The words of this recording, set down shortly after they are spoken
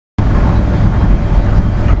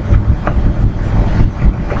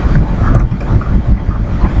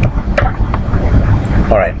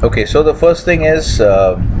Okay, so the first thing is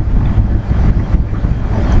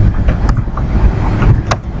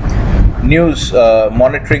news,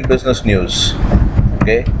 monitoring business news.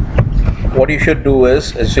 Okay, what you should do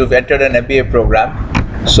is you've entered an MBA program.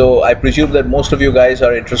 So I presume that most of you guys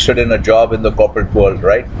are interested in a job in the corporate world,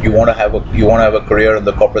 right? You want to have a career in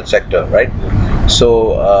the corporate sector, right?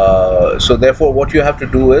 So therefore, what you have to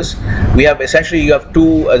do is you have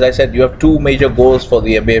two, as I said, you have two major goals for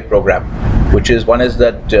the MBA program, which is one is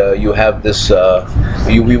that you have this.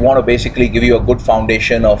 We want to basically give you a good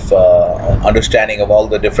foundation of understanding of all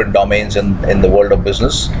the different domains in the world of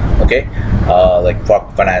business. Okay, like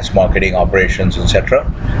finance, marketing, operations, etc.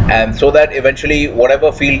 And so that eventually,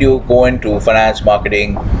 whatever field you go into, finance,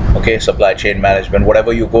 marketing, okay, supply chain management,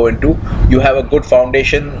 whatever you go into, you have a good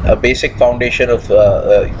foundation, a basic foundation of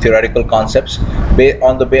theoretical concepts,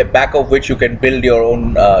 on the back of which you can build your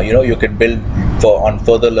own. You can build on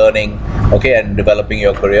further learning, okay, and developing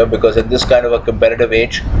your career. Because in this kind of a competitive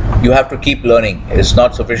age, you have to keep learning. It's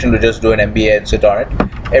not sufficient to just do an MBA and sit on it.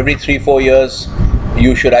 Every 3-4 years,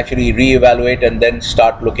 you should actually reevaluate and then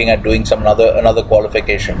start looking at doing another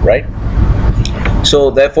qualification, right?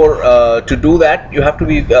 So therefore, to do that, you have to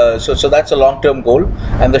be so that's a long-term goal,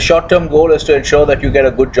 and the short-term goal is to ensure that you get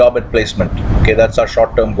a good job at placement. Okay, that's our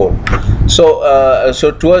short-term goal.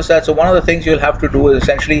 So towards that, so one of the things you'll have to do is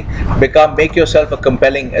essentially make yourself a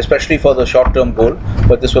compelling, especially for the short-term goal,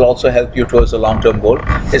 but this will also help you towards the long-term goal,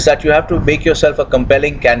 is that you have to make yourself a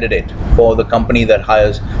compelling candidate for the company that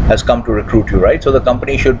has come to recruit you, right? So the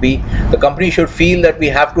company should feel that we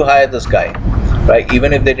have to hire this guy, right?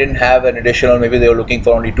 Even if they didn't have an additional, maybe they were looking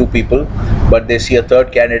for only 2 people, but they see a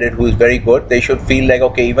third candidate who is very good, they should feel like,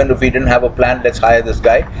 okay, even if we didn't have a plan, let's hire this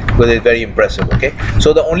guy because he's very impressive. Okay,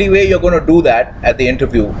 so the only way you're going to do that at the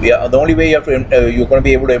interview, the only way you're going to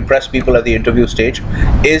be able to impress people at the interview stage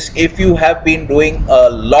is if you have been doing a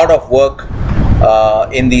lot of work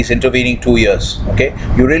in these intervening 2 years. Okay,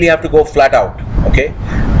 you really have to go flat out. Okay,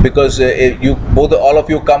 because all of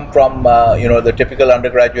you come from the typical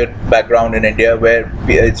undergraduate background in India, where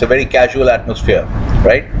it's a very casual atmosphere,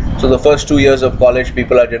 right? So the first 2 years of college,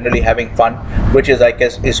 people are generally having fun, which is, I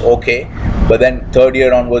guess, is okay. But then 3rd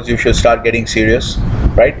year onwards, you should start getting serious,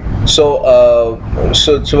 right?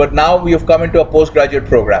 But now we have come into a postgraduate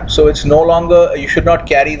program. So it's no longer, you should not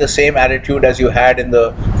carry the same attitude as you had in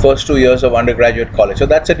the first 2 years of undergraduate college. So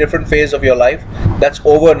that's a different phase of your life. That's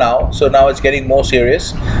over now. So now it's getting more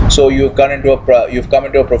serious. So you've come into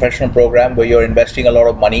a professional program where you're investing a lot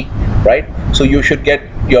of money, right? So you should get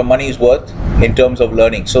your money's worth in terms of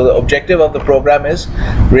learning. So the objective of the program is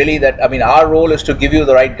really that, our role is to give you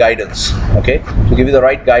the right guidance, okay? To give you the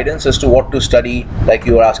right guidance as to what to study, like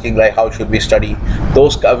you were asking, like how should we study? So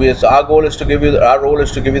our role is to give you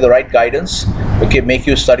the right guidance, okay? Make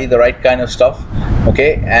you study the right kind of stuff,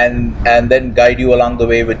 okay? And then guide you along the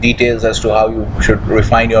way with details as to how you should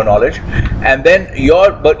refine your knowledge. And then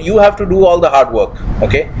but you have to do all the hard work,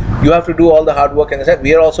 okay? You have to do all the hard work, and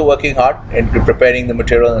we are also working hard in preparing the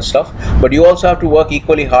material and stuff, but you also have to work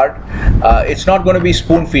equally hard. It's not going to be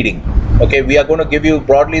spoon feeding. Okay, we are going to give you,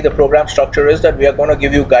 broadly the program structure is that we are going to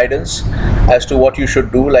give you guidance as to what you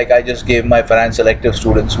should do. Like I just gave my finance elective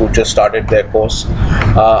students who just started their course,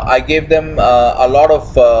 I gave them a lot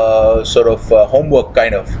of homework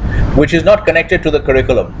kind of, which is not connected to the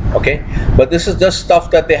curriculum, okay? But this is just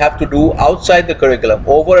stuff that they have to do outside the curriculum.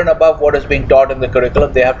 Over and above what is being taught in the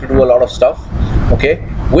curriculum, they have to do a lot of stuff, okay,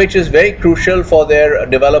 which is very crucial for their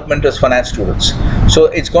development as finance students. So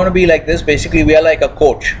it's going to be like this. Basically, we are like a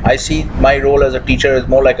coach. I see my role as a teacher is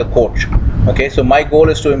more like a coach. Okay, so my goal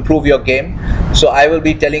is to improve your game. So I will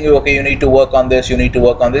be telling you, okay, you need to work on this, you need to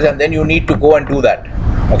work on this, and then you need to go and do that.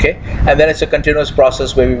 Okay, and then it's a continuous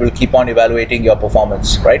process where we will keep on evaluating your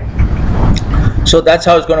performance, right? So that's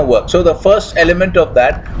how it's going to work. So the first element of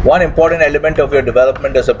that, one important element of your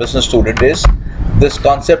development as a business student is this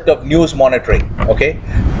concept of news monitoring, okay?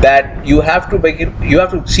 That you have to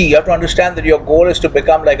understand that your goal is to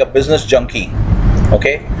become like a business junkie,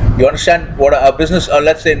 okay? You understand what a business, or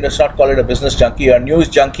let's say, let's not call it a business junkie, you're a news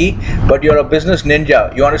junkie, but you're a business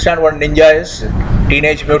ninja. You understand what a ninja is?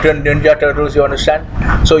 Teenage Mutant Ninja Turtles, you understand?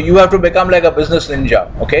 So you have to become like a business ninja,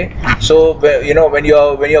 okay? So when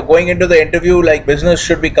you're going into the interview, like business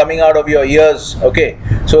should be coming out of your ears, okay?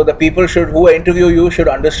 So the people who interview you should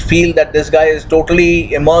feel that this guy is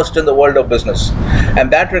totally immersed in the world of business, and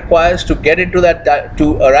that requires to get into that,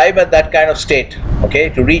 to arrive at that kind of state, okay?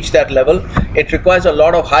 To reach that level, it requires a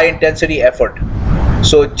lot of high intensity effort.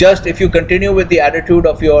 So just if you continue with the attitude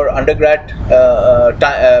of your undergrad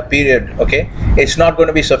period, okay, it's not going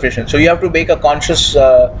to be sufficient. So you have to make a conscious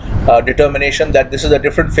determination that this is a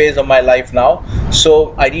different phase of my life now,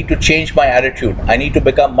 so I need to change my attitude. I need to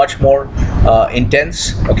become much more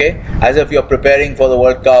intense, okay, as if you're preparing for the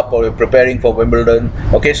World Cup or you're preparing for Wimbledon,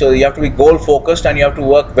 okay. So you have to be goal focused and you have to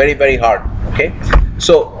work very, very hard, okay.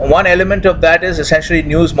 So one element of that is essentially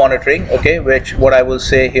news monitoring, okay, which what I will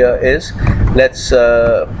say here is,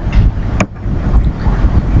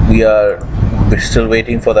 we're still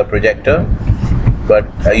waiting for the projector, but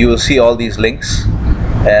you will see all these links,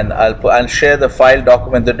 and I'll share the file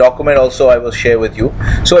document. The document also I will share with you.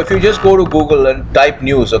 So if you just go to Google and type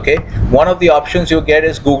news, okay, one of the options you get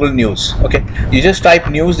is Google News, okay. You just type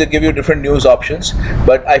news, they give you different news options,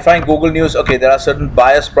 but I find Google News, okay, there are certain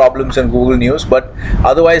bias problems in Google News, but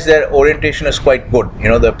otherwise their orientation is quite good. You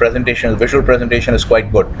know, the presentation, the visual presentation is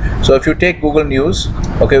quite good. So if you take Google News,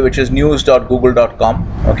 okay, which is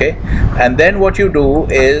news.google.com, okay, and then what you do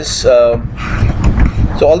is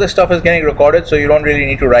so all this stuff is getting recorded, so you don't really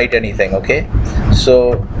need to write anything, okay.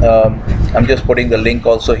 So I'm just putting the link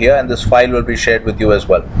also here, and this file will be shared with you as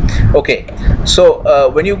well, okay.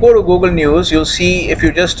 So when you go to Google News, you'll see, if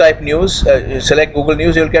you just type news, select Google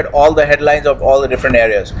News, you'll get all the headlines of all the different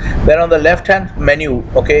areas. Then on the left hand menu,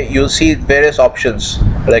 okay, you'll see various options,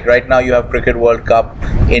 like right now you have Cricket World Cup,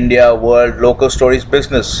 India, World, local stories,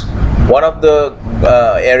 business. One of the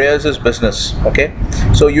areas is business, okay.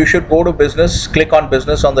 So you should go to business, click on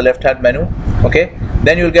business on the left hand menu, okay.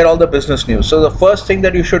 Then you'll get all the business news. So the first thing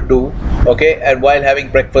that you should do, okay, and while having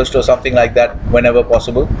breakfast or something like that, whenever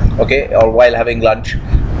possible, okay, or while having lunch,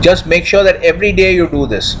 just make sure that every day you do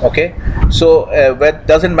this, okay. So it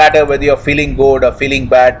doesn't matter whether you're feeling good or feeling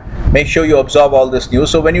bad, make sure you absorb all this news.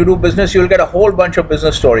 So when you do business, you'll get a whole bunch of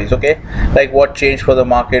business stories, okay, like what changed for the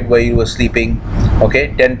market where you were sleeping,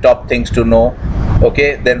 okay, 10 top things to know,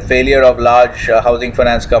 okay, then failure of large housing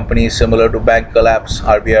finance companies similar to bank collapse,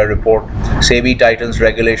 RBI report, SEBI tightens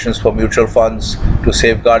regulations for mutual funds to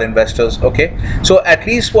safeguard investors, okay. So at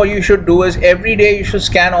least what you should do is every day you should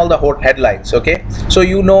scan all the headlines, okay. So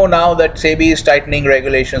you know now that SEBI is tightening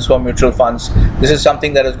regulations for mutual funds. This is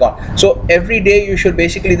something that has gone. So every day you should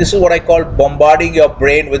basically, this is what I call bombarding your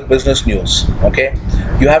brain with business news, okay.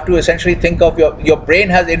 You have to essentially think of your brain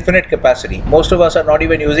has infinite capacity. Most of us are not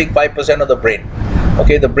even using 5% of the brain,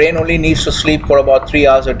 okay. The brain only needs to sleep for about 3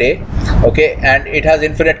 hours a day, okay, and it has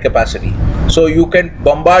infinite capacity. So you can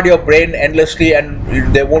bombard your brain endlessly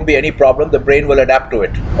and there won't be any problem. The brain will adapt to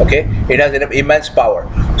it, okay. It has an immense power.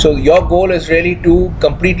 So your goal is really to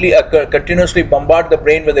completely continuously bombard the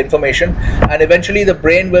brain with information, and eventually the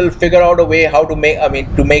brain will figure out a way how to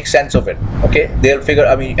make sense of it, okay. They'll figure,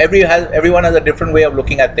 everyone has a different way of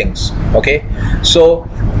looking at things, okay. So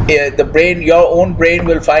the brain, your own brain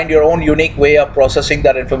will find your own unique way of processing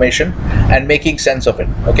that information and making sense of it,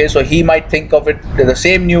 okay. So he might think of it, the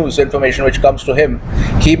same news information which comes to him,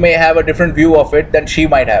 he may have a different view of it than she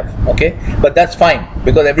might have, okay. But that's fine,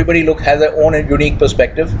 because everybody has their own unique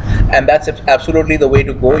perspective, and that's absolutely the way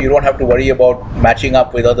to go. You don't have to worry about matching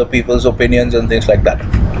up with other people's opinions and things like that.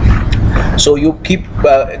 So you keep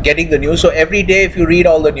getting the news. So every day if you read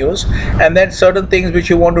all the news, and then certain things which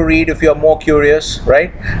you want to read if you're more curious,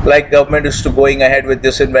 right, like government is going ahead with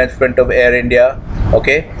disinvestment of Air India,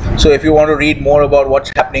 okay. So if you want to read more about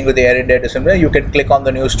what's happening with the Air India disinvestment, you can click on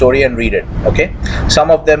the news story and read it, okay. Some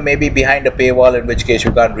of them may be behind a paywall, in which case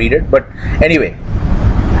you can't read it, but anyway.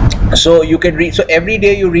 So you can read, so every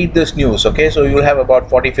day you read this news, okay. So you'll have about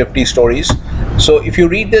 40-50 stories. So if you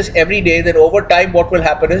read this every day, then over time what will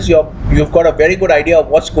happen is you've got a very good idea of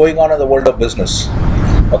what's going on in the world of business,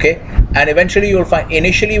 okay. And eventually you'll find,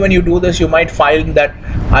 initially when you do this, you might find that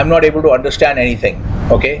I'm not able to understand anything,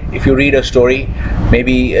 okay. If you read a story,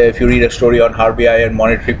 maybe if you read a story on RBI and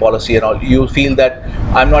monetary policy and all, you'll feel that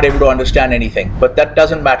I'm not able to understand anything, but that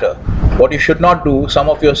doesn't matter. What you should not do, some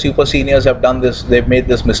of your super seniors have done this, they've made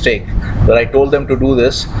this mistake, that I told them to do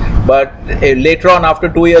this, but later on after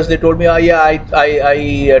 2 years they told me, oh yeah,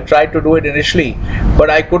 I tried to do it initially, but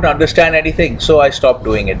I couldn't understand anything, so I stopped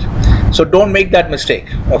doing it. So don't make that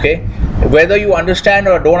mistake, okay. Whether you understand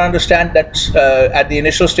or don't understand, that's at the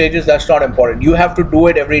initial stages, that's not important. You have to do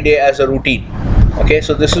it every day as a routine, okay.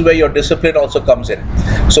 So this is where your discipline also comes in.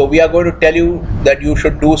 So we are going to tell you that you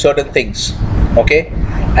should do certain things, okay.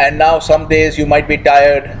 And now some days you might be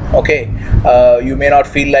tired, okay, you may not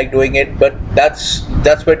feel like doing it, but that's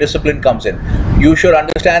where discipline comes in. You should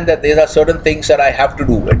understand that there are certain things that I have to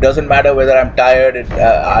do. It doesn't matter whether I'm tired,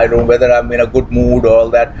 I don't know whether I'm in a good mood or all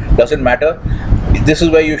that, doesn't matter. This is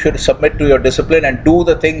where you should submit to your discipline and do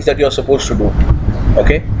the things that you're supposed to do,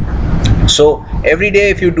 okay. So every day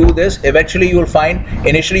if you do this, eventually you will find,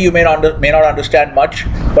 initially you may not understand much,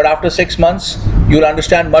 but after 6 months you'll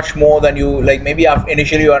understand much more than you, like maybe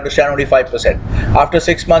initially you understand only 5%. After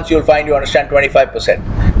 6 months you'll find you understand 25%.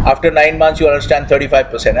 After 9 months you understand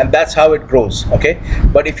 35%, and that's how it grows, okay?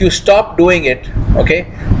 But if you stop doing it, okay,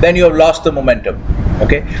 then you have lost the momentum.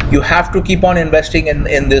 Okay, you have to keep on investing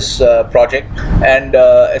in this project, and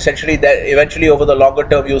essentially that eventually over the longer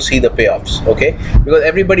term you'll see the payoffs. Okay, because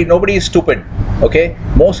nobody is stupid. Okay,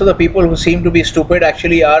 most of the people who seem to be stupid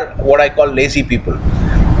actually are what I call lazy people.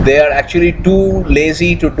 They are actually too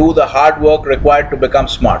lazy to do the hard work required to become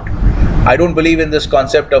smart. I don't believe in this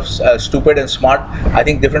concept of stupid and smart. I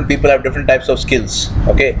think different people have different types of skills.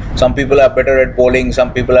 Okay, some people are better at bowling,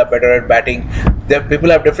 some people are better at batting. People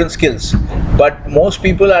have different skills, but most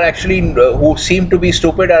people are actually who seem to be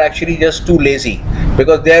stupid are actually just too lazy,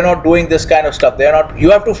 because they are not doing this kind of stuff. They are not.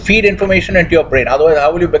 You have to feed information into your brain. Otherwise,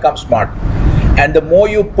 how will you become smart? And the more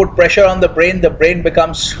you put pressure on the brain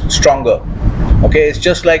becomes stronger. Okay, it's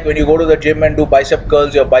just like when you go to the gym and do bicep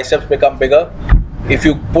curls, your biceps become bigger. If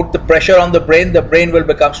you put the pressure on the brain will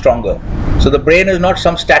become stronger. So the brain is not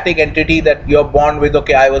some static entity that you're born with.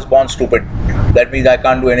 Okay, I was born stupid, that means I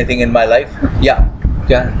can't do anything in my life. Yeah,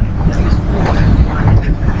 क्या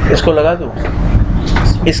इसको लगा दूँ?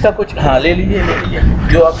 इसका कुछ हाँ ले लीजिए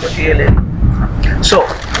जो आपको चाहिए ले लीजिए.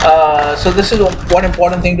 So this is one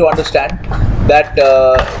important thing to understand, that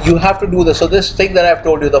you have to do this. So this thing that I've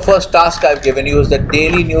told you, the first task I've given you is the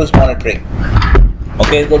daily news monitoring.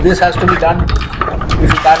 Okay, so this has to be done.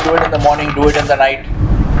 If you can't do it in the morning, do it in the night.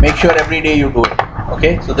 Make sure every day you do it.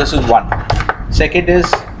 Okay, so this is one. Second is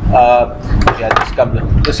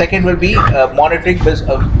the second will be monitoring.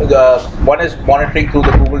 One is monitoring through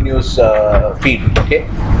the Google News feed. Okay,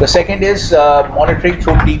 the second is monitoring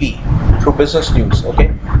through TV, through business news.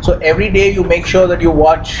 Okay, so every day you make sure that you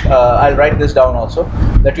watch. I'll write this down also.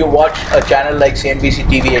 That you watch a channel like CNBC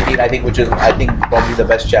TV18, which is probably the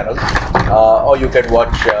best channel. Or you can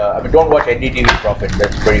watch. Don't watch NDTV Profit.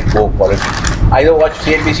 That's very poor quality. Either watch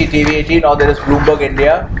CNBC TV18 or there is Bloomberg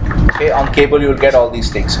India. Okay, on cable you'll get all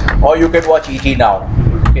these things. Or you can watch ET Now.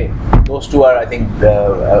 Okay, those two are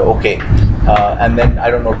okay. And then I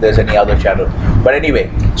don't know if there's any other channel. But anyway,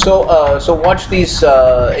 so watch these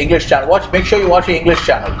English channel. Make sure you watch the English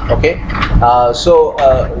channel. Okay,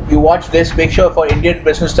 you watch this. Make sure for Indian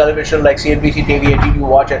business television like CNBC TV18 you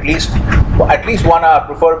watch at least 1 hour,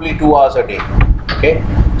 preferably 2 hours a day. Okay,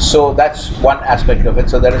 so that's one aspect of it.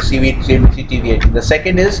 So that is CNBC TV18. The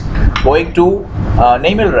second is going to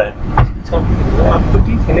नहीं मिल रहा है. आपको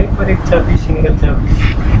दी थी नहीं पर एक चाबी single चाबी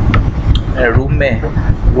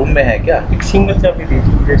रूम में है क्या? एक सिंगल चाबी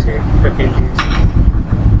दीजिए जैसे अकेले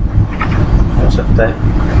हो सकता है.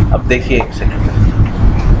 अब देखिए एक सेकंड,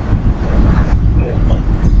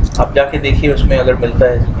 आप जाके देखिए उसमें अगर मिलता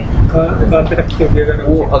है. कहाँ पे रखी होगी?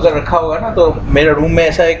 वो अगर रखा होगा ना तो मेरे रूम में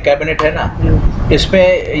ऐसा एक कैबिनेट है ना,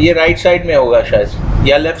 इसमें ये राइट साइड में होगा शायद,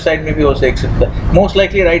 या लेफ्ट साइड में भी हो सकता है. मोस्ट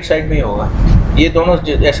लाइकली राइट साइड में ही होगा. ये दोनों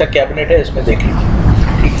ऐसा कैबिनेट है, इसमें देख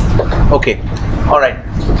लीजिए. Okay, alright.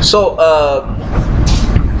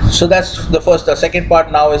 So that's the first. The second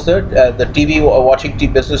part now is the TV, watching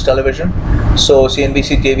business television. So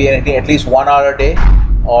CNBC TV, anything at least 1 hour a day,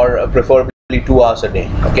 or preferably 2 hours a day.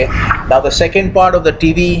 Okay. Now the second part of the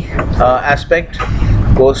TV aspect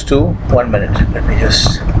goes to 1 minute. Let me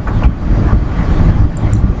just.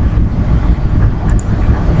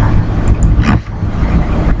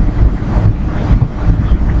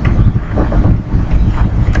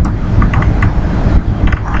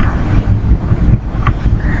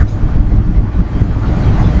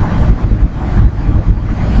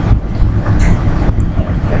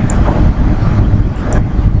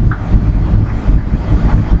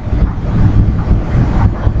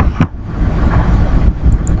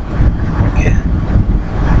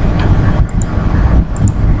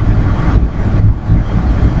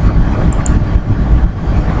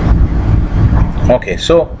 Okay,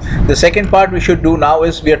 so the second part we should do now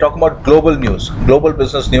is we are talking about global news, global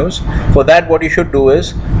business news. For that, what you should do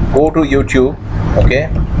is go to YouTube. Okay,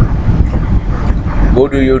 go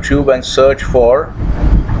to YouTube and search for.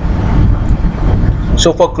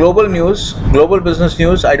 So for global news, global business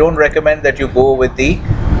news, I don't recommend that you go with the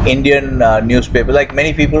Indian newspaper. Like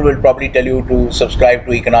many people will probably tell you to subscribe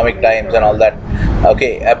to Economic Times and all that.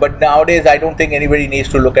 Okay, but nowadays I don't think anybody needs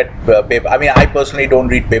to look at paper. I mean, I personally don't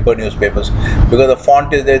read paper newspapers because the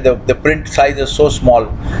font is there, the print size is so small.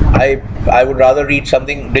 I would rather read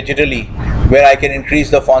something digitally where I can increase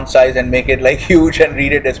the font size and make it like huge and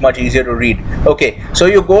read it. It's much easier to read. Okay, so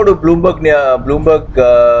you go to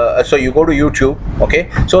so you go to YouTube. Okay,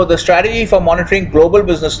 so the strategy for monitoring global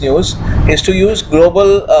business news is to use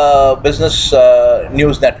global business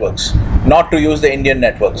news networks, not to use the Indian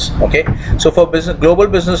networks. Okay, so for global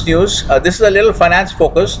business news, this is a little finance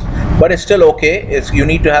focused, but it's still okay. You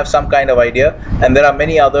need to have some kind of idea, and there are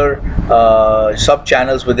many other sub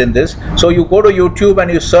channels within this. So you go to YouTube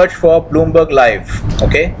and you search for Bloomberg Live.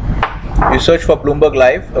 Okay, you search for Bloomberg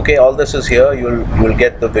Live. Okay, all this is here. You'll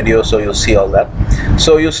get the video, so you'll see all that.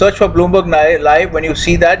 So you search for Bloomberg Live. When you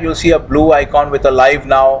see that, you'll see a blue icon with a Live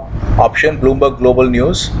Now option, Bloomberg Global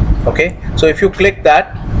News. Okay, so if you click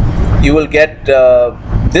that, you will get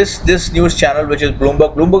this news channel, which is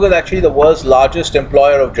Bloomberg. Bloomberg is actually the world's largest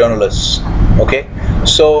employer of journalists. Okay,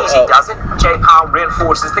 so J-Powell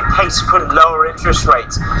reinforces the case for lower interest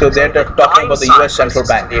rates. So they're talking about the U.S. central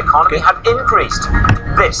bank. The economy have increased.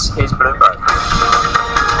 This is Bloomberg.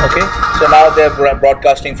 Okay, so now they're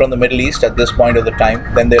broadcasting from the Middle East at this point of the time.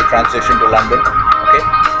 Then they'll transition to London. Okay,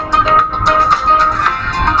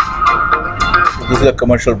 this is a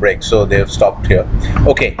commercial break, so they have stopped here.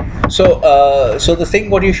 Okay, so so the thing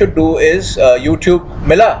what you should do is YouTube.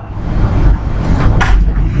 Mila.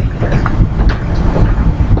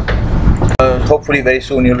 Hopefully very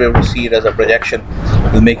soon you'll be able to see it as a projection.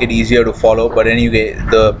 It'll make it easier to follow. But anyway,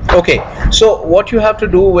 okay. So what you have to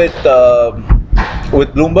do with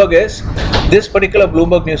Bloomberg is this particular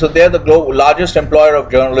Bloomberg News. So they're the largest employer of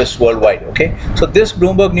journalists worldwide. Okay. So this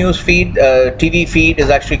Bloomberg News feed, TV feed, is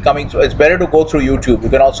actually coming through. It's better to go through YouTube. You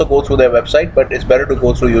can also go through their website, but it's better to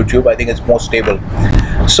go through YouTube. I think it's more stable.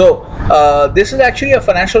 So this is actually a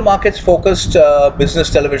financial markets focused business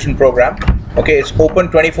television program. Okay, it's open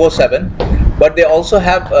 24/7, but they also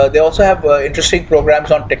have interesting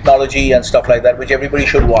programs on technology and stuff like that, which everybody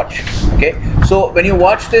should watch. Okay, so when you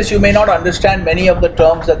watch this, you may not understand many of the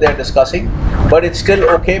terms that they're discussing, but it's still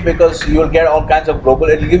okay because you'll get all kinds of global.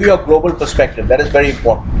 It'll give you a global perspective. That is very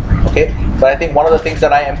important. Okay, but I think one of the things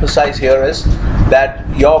that I emphasize here is that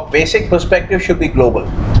your basic perspective should be global.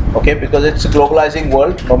 Okay, because it's a globalizing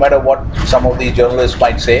world, no matter what some of these journalists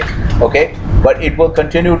might say. Okay, but it will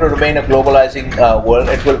continue to remain a globalizing world.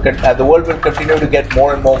 The world will continue to get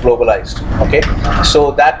more and more globalized. Okay,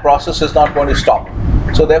 so that process is not going to stop.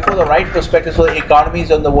 So therefore, the right perspective, so the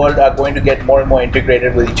economies in the world are going to get more and more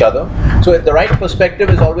integrated with each other. So the right perspective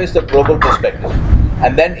is always the global perspective.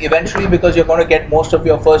 And then eventually, because you're going to get most of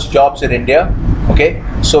your first jobs in India, okay,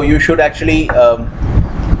 so you should actually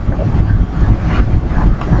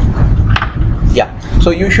so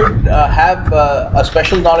you should have a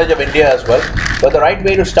special knowledge of India as well. But the right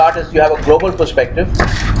way to start is you have a global perspective,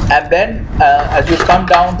 and then as you come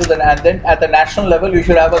down to and then at the national level, you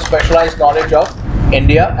should have a specialized knowledge of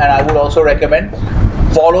India. And I would also recommend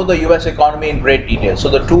follow the US economy in great detail. So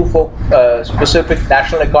the two specific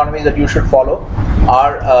national economies that you should follow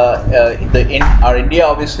are India,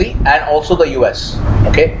 obviously, and also the US.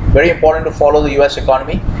 Okay, very important to follow the US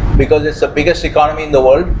economy because it's the biggest economy in the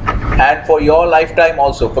world. And for your lifetime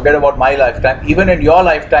also, forget about my lifetime, even in your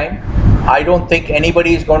lifetime, I don't think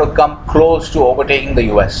anybody is going to come close to overtaking the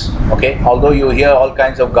US. Okay, although you hear all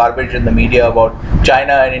kinds of garbage in the media about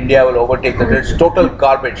China and India will overtake the, it's total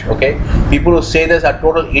garbage. Okay, people who say this are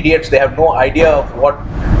total idiots. They have no idea of what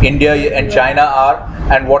India and China are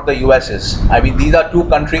and what the US is. I mean, these are two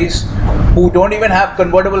countries who don't even have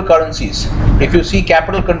convertible currencies. If you see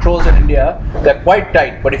capital controls in India, they're quite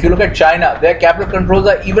tight. But if you look at China, their capital controls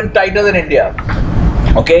are even tighter than India.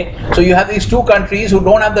 Okay, so you have these two countries who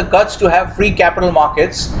don't have the guts to have free capital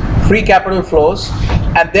markets, free capital flows,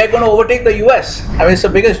 and they're going to overtake the US. I mean, it's the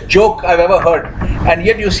biggest joke I've ever heard. And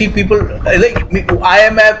yet you see people like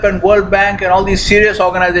IMF and World Bank and all these serious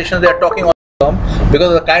organizations, they're talking on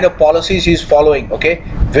because of the kind of policies he's following. Okay,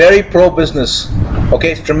 very pro-business.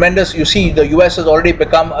 Okay, it's tremendous. You see, the US has already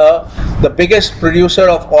become the biggest producer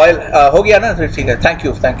of oil. Thank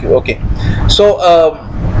you. Okay,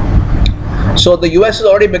 so the US has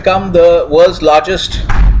already become the world's largest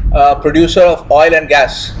producer of oil and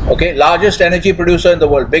gas. Okay, largest energy producer in the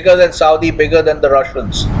world, bigger than Saudi, bigger than the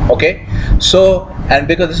Russians. Okay, so and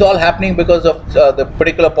because this is all happening because of the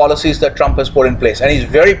particular policies that Trump has put in place, and he's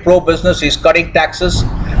very pro-business. He's cutting taxes.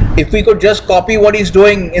 If we could just copy what he's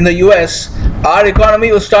doing in the US, our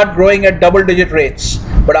economy will start growing at double-digit rates.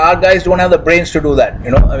 But our guys don't have the brains to do that.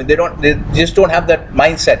 You know, I mean, they just don't have that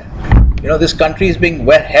mindset. You know, this country is being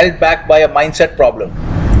held back by a mindset problem.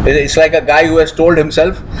 It's like a guy who has told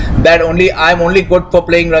himself that I'm only good for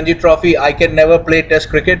playing Ranji Trophy. I can never play Test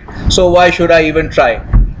cricket, so why should I even try?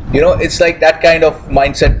 It's like that kind of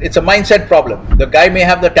mindset. It's a mindset problem. The guy may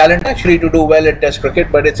have the talent actually to do well in Test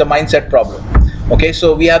cricket, but it's a mindset problem. Okay,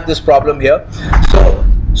 so we have this problem here.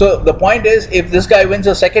 So the point is, if this guy wins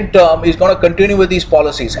a second term, he's going to continue with these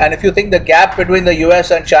policies. And if you think the gap between the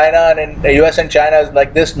US and China, and in the US and China is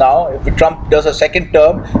like this now, if Trump does a second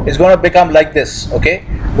term, it's going to become like this. Okay,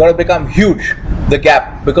 it's going to become huge, the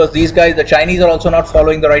gap, because these guys, the Chinese, are also not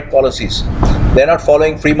following the right policies. They're not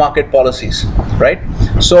following free market policies, right?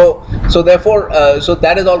 So therefore, so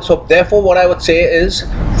that is also, therefore what I would say is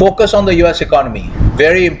focus on the US economy.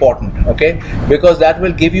 Very important, okay? Because that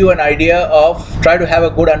will give you an idea of, try to have a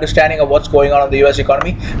good understanding of what's going on in the US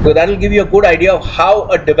economy, because that will give you a good idea of how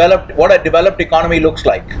what a developed economy looks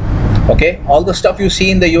like. Okay, all the stuff you see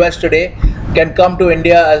in the US today can come to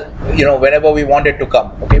India, whenever we want it to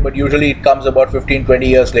come. Okay, but usually it comes about 15-20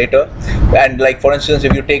 years later. And like, for instance,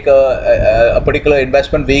 if you take a particular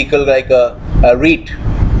investment vehicle like a REIT.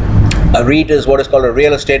 A REIT is what is called a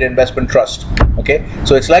real estate investment trust. Okay,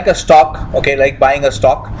 so it's like a stock. Okay, like buying a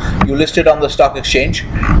stock. You list it on the stock exchange,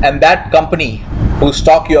 and that company whose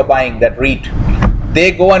stock you are buying, that REIT,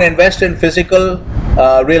 they go and invest in physical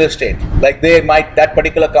real estate. Like that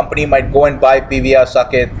particular company might go and buy PVR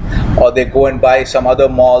Saket, or they go and buy some other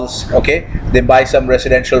malls. Okay, they buy some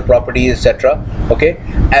residential properties, etc. Okay,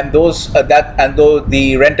 and though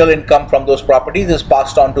the rental income from those properties is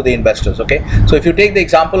passed on to the investors. Okay, so if you take the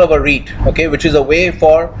example of a REIT, okay, which is a way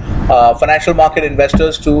for financial market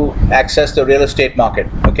investors to access the real estate market,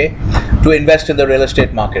 okay, to invest in the real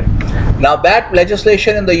estate market. Now that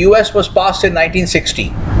legislation in the US was passed in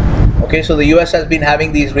 1960. Okay, so the US has been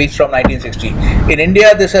having these REITs from 1960. In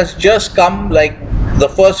India, this has just come, like the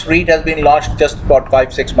first REIT has been launched just about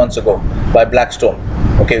 5-6 months ago by Blackstone.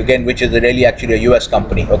 Okay, again, which is really actually a US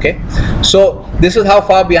company. Okay, so this is how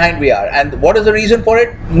far behind we are. And what is the reason for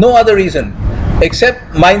it? No other reason except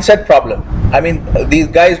mindset problem. I mean, these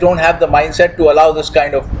guys don't have the mindset to allow this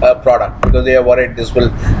kind of product, because they are worried this will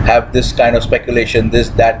have this kind of speculation, this,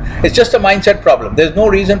 that. It's just a mindset problem. There's no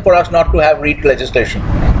reason for us not to have REIT legislation.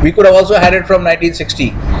 We could have also had it from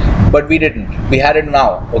 1960, but we didn't. We had it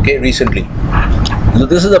now, okay, recently. So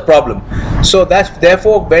this is a problem. So that's,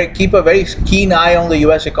 therefore, keep a very keen eye on the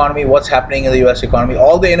US economy, what's happening in the US economy.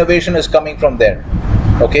 All the innovation is coming from there.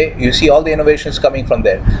 Okay, you see all the innovations coming from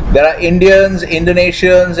there. There are Indians,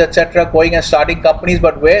 Indonesians, etc. going and starting companies,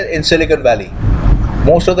 but where? In Silicon Valley.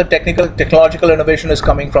 Most of the technological innovation is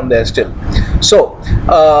coming from there still. So,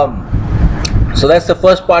 so that's the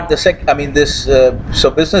first part. The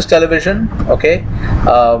so business television. Okay.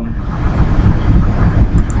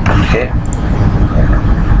 Okay.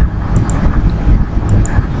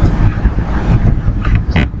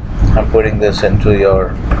 I'm putting this into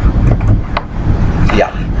your.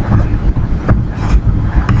 Yeah.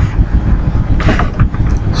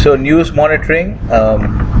 So news monitoring,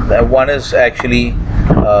 one is actually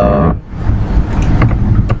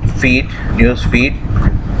news feed.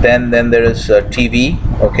 Then there is TV,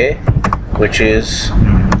 okay, which is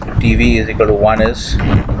TV is equal to, one is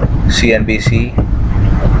CNBC,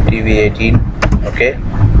 TV 18, okay,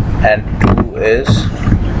 and 2 is.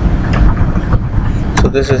 So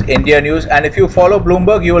this is India news, and if you follow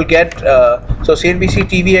Bloomberg, you will get, so CNBC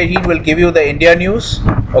TV 18 will give you the India news,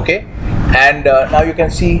 okay, and now you can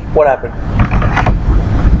see what happened.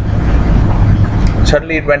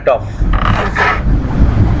 Suddenly it went off.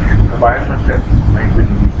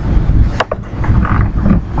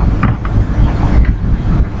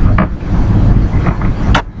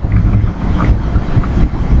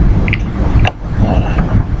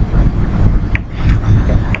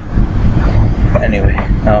 Anyway,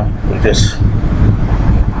 now we'll just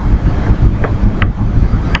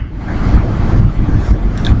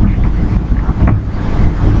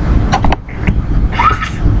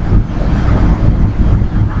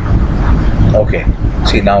okay.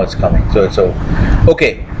 See, now it's coming. So it's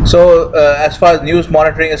okay. So as far as news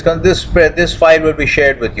monitoring is concerned, this file will be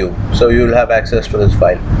shared with you, so you will have access to this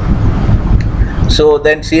file. So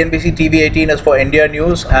then CNBC TV 18 is for India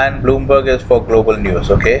news, and Bloomberg is for global news.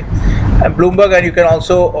 Okay. And Bloomberg, and you can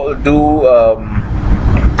also do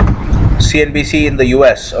CNBC in the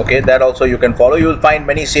US. Okay, that also you can follow. You will find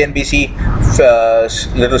many CNBC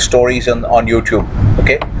little stories on YouTube.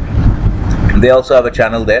 Okay, they also have a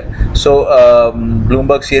channel there. So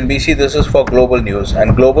Bloomberg, CNBC, this is for global news,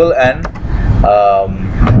 and global and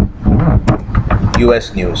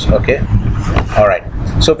US news. Okay, all right.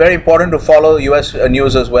 So very important to follow US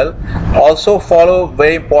news as well. Also follow,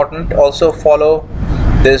 very important, also follow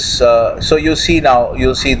this so you see now,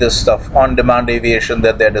 you'll see this stuff, on-demand aviation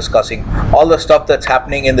that they're discussing, all the stuff that's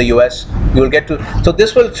happening in the US. You'll get to, so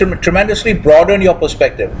this will tremendously broaden your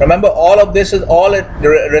perspective. Remember, all of this is all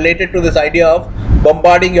related to this idea of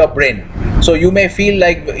bombarding your brain. So you may feel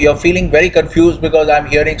like you're feeling very confused because I'm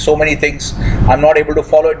hearing so many things, I'm not able to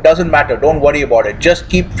follow. It doesn't matter, don't worry about it. Just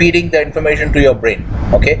keep feeding the information to your brain,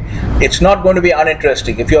 okay? It's not going to be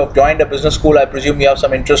uninteresting. If you have joined a business school, I presume you have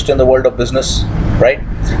some interest in the world of business, right?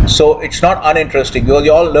 So it's not uninteresting.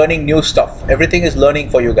 You're all learning new stuff. Everything is learning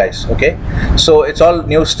for you guys, okay? So it's all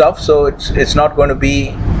new stuff, so it's not going to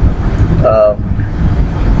be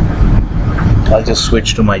I'll just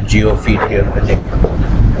switch to my geo feed here, I think.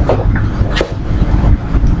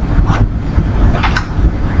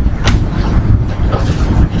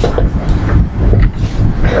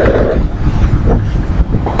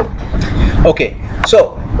 Okay,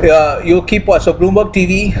 so you keep so Bloomberg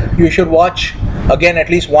TV, you should watch again at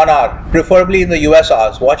least 1 hour, preferably in the US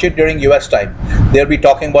hours. Watch it during US time. They'll be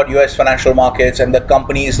talking about US financial markets and the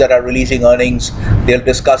companies that are releasing earnings. They'll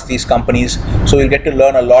discuss these companies, so you'll get to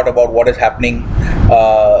learn a lot about what is happening.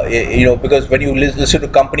 You know, because when you listen to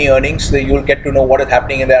company earnings, you'll get to know what is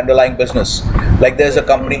happening in the underlying business. Like there's a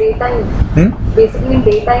company. Basically in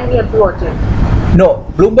daytime we have to watch it. No,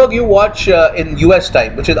 Bloomberg you watch in US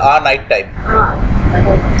time, which is our night time.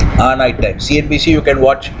 Our night time. CNBC you can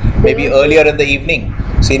watch maybe earlier in the evening.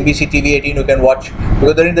 CNBC TV 18 you can watch,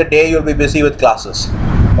 because during the day you'll be busy with classes.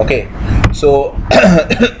 Okay, so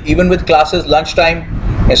even with classes, lunchtime,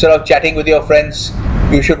 instead of chatting with your friends,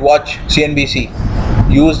 you should watch CNBC.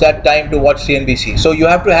 Use that time to watch CNBC. So you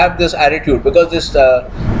have to have this attitude, because this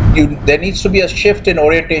there needs to be a shift in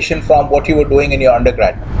orientation from what you were doing in your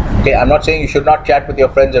undergrad. Okay, I'm not saying you should not chat with your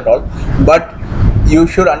friends at all, but you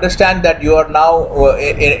should understand that you are now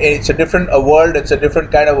it's a different world, it's a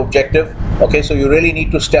different kind of objective. Okay, so you really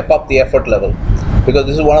need to step up the effort level, because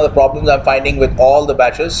this is one of the problems I'm finding with all the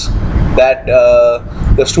batches, that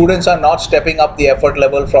the students are not stepping up the effort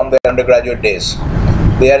level from their undergraduate days.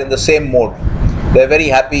 They are in the same mode. They're very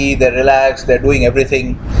happy, they're relaxed, they're doing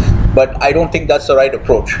everything. But I don't think that's the right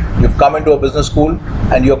approach. You've come into a business school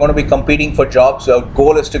and you're going to be competing for jobs. Your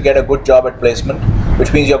goal is to get a good job at placement,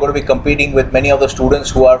 which means you're going to be competing with many other students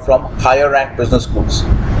who are from higher ranked business schools.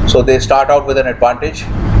 So they start out with an advantage,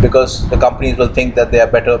 because the companies will think that they are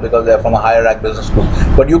better because they're from a higher ranked business school.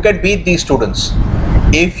 But you can beat these students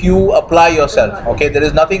if you apply yourself. Okay, there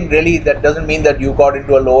is nothing really, that doesn't mean that you got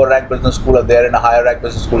into a lower ranked business school or they're in a higher ranked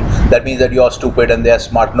business school, that means that you're stupid and they're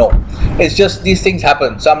smart. No, it's just these things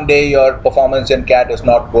happen. Someday your performance in CAT is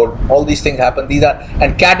not good. All these things happen.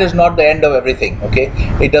 And CAT is not the end of everything. Okay,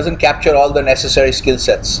 it doesn't capture all the necessary skill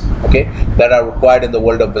sets, okay, that are required in the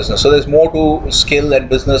world of business. So there's more to skill and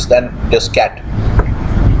business than just CAT.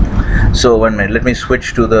 So 1 minute, let me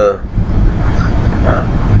switch to the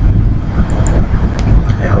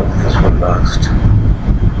I hope this will last.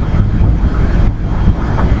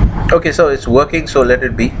 Okay, so it's working, so let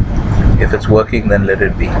it be. If it's working, then let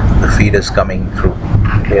it be. The feed is coming through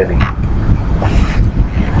clearly.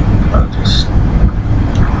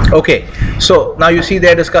 Okay, so now you see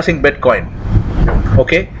they're discussing Bitcoin.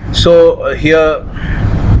 Okay, so here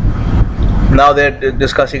now they're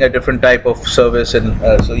discussing a different type of service, and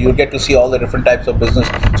so you get to see all the different types of business.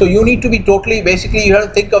 So you need to be totally, basically you have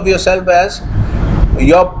to think of yourself as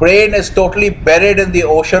your brain is totally buried in the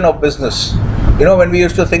ocean of business. You know, when we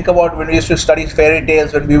used to think about, when we used to study fairy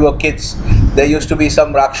tales when we were kids, there used to be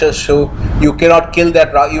some Rakshas who you cannot kill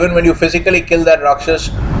that, even when you physically kill that Rakshas,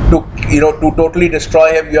 to totally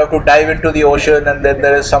destroy him, you have to dive into the ocean, and then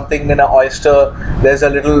there is something in an oyster, there's a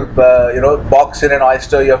little box in an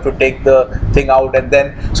oyster, you have to take the thing out, and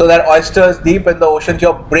then so that oyster is deep in the ocean.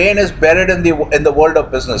 Your brain is buried in the world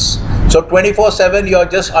of business. So 24/7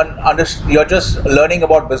 you're just learning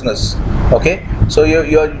about business. Okay, so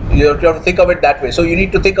you have to think of it that way. So you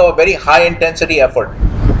need to think of a very high intensity effort.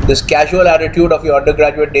 This casual attitude of your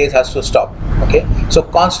undergraduate days has to stop. Okay, so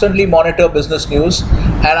constantly monitor business news,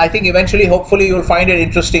 and I think eventually, hopefully, you'll find it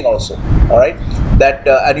interesting also. All right, that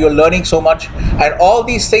and you're learning so much, and all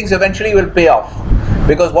these things eventually will pay off,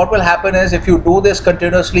 because what will happen is, if you do this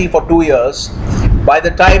continuously for 2 years, by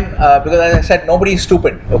the time, because as I said, nobody is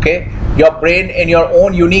stupid. Okay, your brain, in your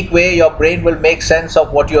own unique way, your brain will make sense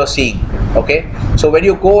of what you are seeing. Okay, so when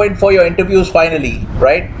you go in for your interviews finally,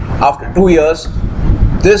 right, after 2 years,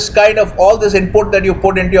 this kind of, all this input that you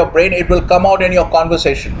put into your brain, it will come out in your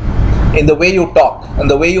conversation, in the way you talk, in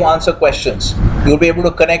the way you answer questions. You'll be able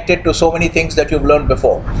to connect it to so many things that you've learned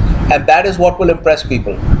before. and that is what will impress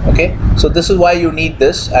people. Okay, so this is why you need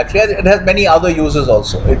this. Actually, it has many other uses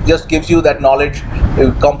also. It just gives you that knowledge,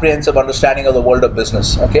 a comprehensive understanding of the world of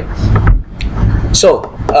business. Okay,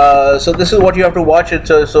 so so this is what you have to watch.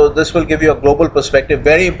 So this will give you a global perspective.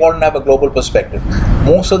 Very important to have a global perspective.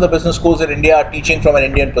 Most of the business schools in India are teaching from an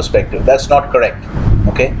Indian perspective. That's not correct.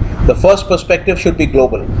 Okay, the first perspective should be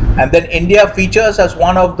global, and then India features as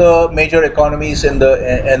one of the major economies in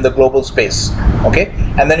the global space. Okay,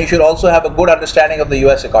 and then you should also have a good understanding of the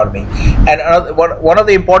US economy. And one of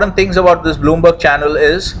the important things about this Bloomberg channel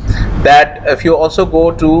is that if you also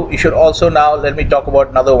go to, you should also, now let me talk about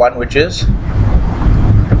another one, which is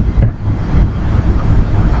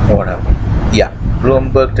whatever. Yeah,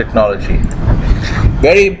 Bloomberg Technology.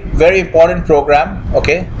 Very important program.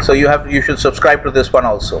 Okay, so you should subscribe to this one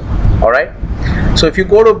also. All right, so if you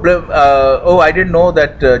go to oh, I didn't know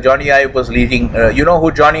that Johnny Ive was leading. You know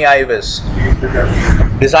who Johnny Ive is?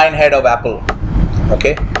 Design head of Apple.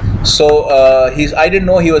 Okay, so I didn't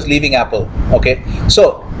know he was leaving Apple. Okay,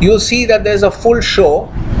 so you'll see that there's a full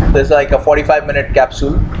show. There's like a 45-minute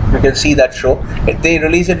capsule. You can see that show. They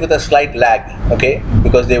release it with a slight lag. Okay,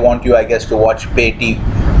 because they want you, I guess, to watch TV,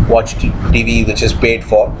 which is paid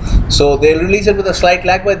for. So they'll release it with a slight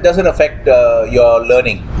lag, but it doesn't affect your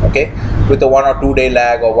learning. Okay, with a 1 or 2 day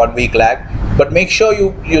lag or 1 week lag. But make sure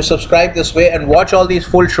you subscribe this way and watch all these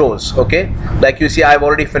full shows. Okay, like you see, I've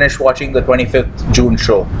already finished watching the 25th June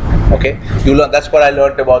show. Okay, you learn. That's what I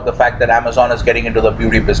learned about the fact that Amazon is getting into the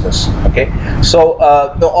beauty business. Okay, so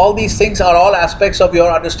all these things are all aspects of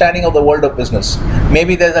your understanding of the world of business.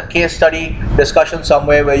 Maybe there's a case study discussion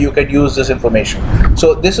somewhere where you could use this information.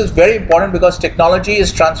 So this is very important because technology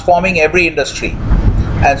is transforming every industry.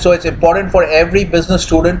 And so it's important for every business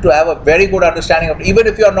student to have a very good understanding of, even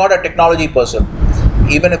if you're not a technology person,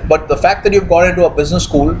 but the fact that you've gone into a business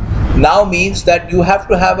school now means that you have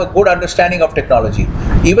to have a good understanding of technology.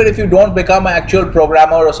 Even if you don't become an actual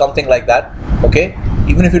programmer or something like that, okay?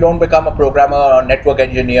 Even if you don't become a programmer or a network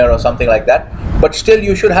engineer or something like that, but still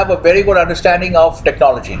you should have a very good understanding of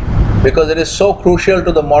technology because it is so crucial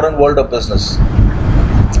to the modern world of business.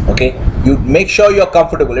 Okay, you make sure you're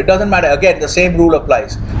comfortable. It doesn't matter. Again, the same rule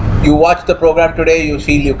applies. You watch the program today, you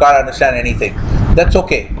feel you can't understand anything. That's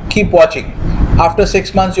okay. Keep watching. After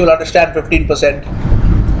 6 months, you'll understand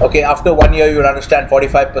 15%. Okay, after 1 year, you'll understand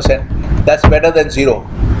 45%. That's better than 0,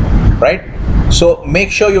 right? So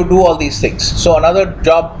make sure you do all these things. So another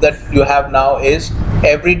job that you have now is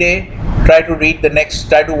every day try to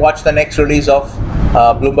watch the next release of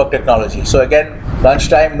Bloomberg Technology. So again,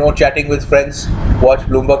 lunchtime, no chatting with friends, watch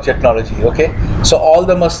Bloomberg Technology. Okay, so all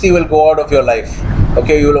the masti will go out of your life.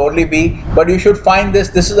 Okay, you will only be, but you should find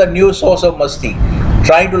this is a new source of masti,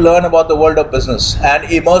 trying to learn about the world of business and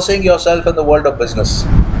immersing yourself in the world of business.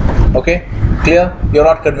 Okay, clear? You're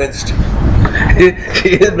not convinced. She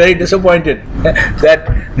is very disappointed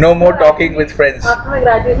that no more talking with friends. After my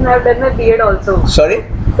graduation, I have done my B.Ed also. Sorry?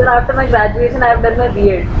 Sir, after my graduation, I have done my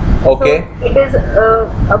B.Ed. Okay. So it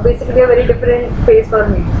is basically a very different phase for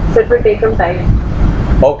me. So it will take some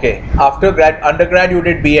time. Okay. After undergrad, you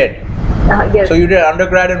did B.Ed. Yes. So you did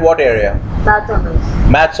undergrad in what area? Maths honors.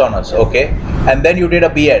 Maths honors. Okay. And then you did a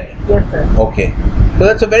B.Ed. Yes, sir. Okay. So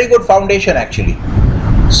that's a very good foundation, actually.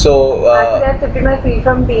 So actually, I have shifted my field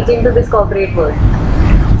from teaching to this corporate world.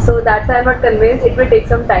 So that's why I'm not convinced. It will take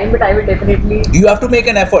some time, but I will definitely. You have to make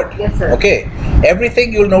an effort. Yes, sir. Okay.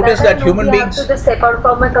 Everything you'll notice that human beings. I have to just step out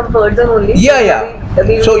from my comfort zone only.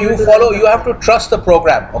 Yeah. So you follow. You have to trust the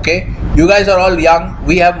program. Okay. You guys are all young.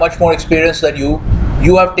 We have much more experience than you.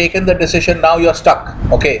 You have taken the decision. Now you're stuck.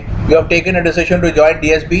 Okay. You have taken a decision to join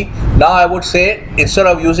DSB. Now I would say instead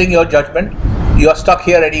of using your judgment, you're stuck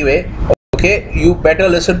here anyway. Okay, you better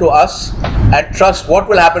listen to us and trust what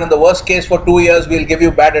will happen in the worst case. For 2 years, we'll give you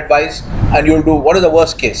bad advice and you'll do, what is the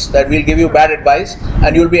worst case? That we'll give you bad advice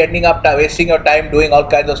and you'll be ending up wasting your time doing all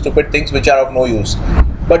kinds of stupid things which are of no use.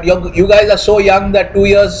 But you guys are so young that 2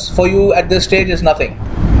 years for you at this stage is nothing.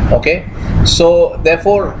 Okay, so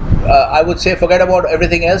therefore, I would say forget about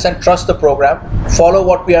everything else and trust the program. Follow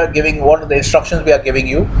what we are giving, what are the instructions we are giving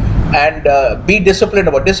you, and be disciplined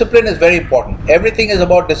about. Discipline is very important. Everything is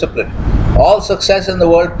about discipline. All success in the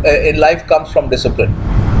world, in life, comes from discipline.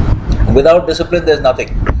 Without discipline, there's nothing.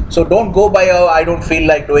 So don't go by, I don't feel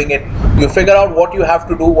like doing it. You figure out what you have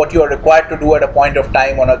to do, what you are required to do at a point of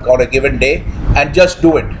time on a given day, and just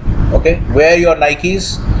do it. Okay, wear your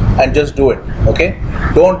Nikes and just do it. Okay,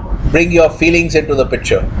 don't bring your feelings into the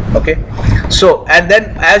picture. Okay, so and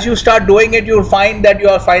then as you start doing it, you'll find that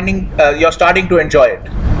you're starting to enjoy it.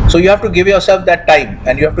 So you have to give yourself that time,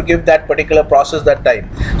 and you have to give that particular process that time.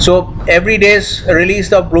 So every day's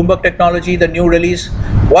release of Bloomberg Technology, the new release,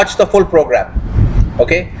 watch the full program.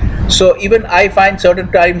 Okay, so even I find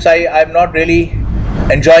certain times I'm not really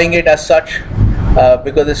enjoying it as such,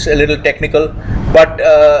 because it's a little technical, but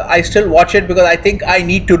I still watch it because I think I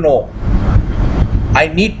need to know. I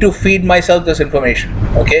need to feed myself this information.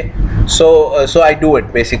 Okay, so I do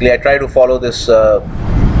it basically. I try to follow this.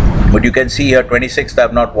 But you can see here 26th I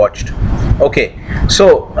have not watched. Okay,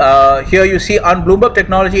 so here you see on Bloomberg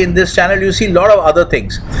Technology, in this channel you see a lot of other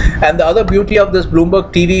things, and the other beauty of this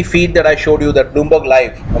Bloomberg TV feed that I showed you, that Bloomberg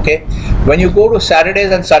Live, okay, when you go to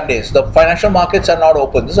Saturdays and Sundays, the financial markets are not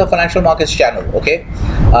open. This is a financial markets channel, okay,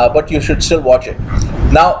 but you should still watch it.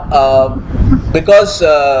 Now, because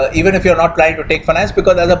even if you're not planning to take finance,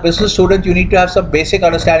 because as a business student you need to have some basic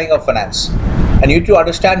understanding of finance, and you need to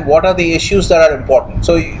understand what are the issues that are important.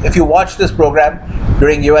 So if you watch this program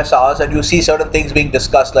during US hours and you see certain things being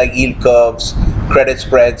discussed like yield curves, credit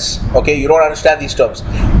spreads, okay, you don't understand these terms.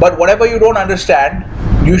 But whatever you don't understand,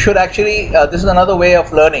 you should actually, this is another way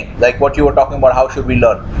of learning, like what you were talking about, how should we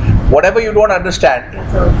learn. Whatever you don't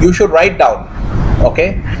understand, you should write down.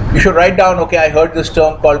 Okay, you should write down, okay, I heard this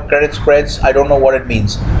term called credit spreads, I don't know what it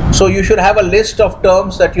means. So you should have a list of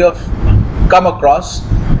terms that you have come across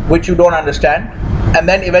which you don't understand, and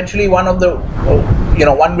then eventually one of the,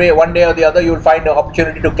 one day or the other you'll find an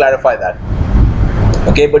opportunity to clarify that.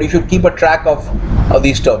 Okay, but you should keep a track of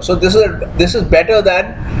these terms. So this is better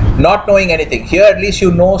than not knowing anything. Here at least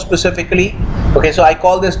you know specifically. Okay, so I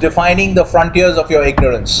call this defining the frontiers of your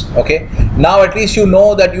ignorance. Okay, now at least you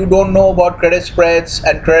know that you don't know about credit spreads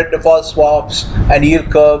and credit default swaps and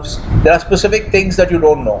yield curves. There are specific things that you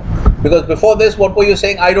don't know, because before this, what were you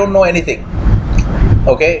saying? I don't know anything.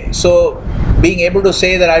 Okay, so being able to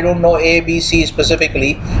say that I don't know A, B, C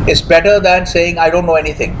specifically is better than saying I don't know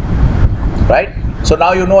anything, right? So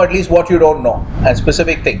now you know at least what you don't know and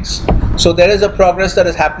specific things. So there is a progress that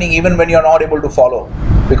is happening even when you're not able to follow,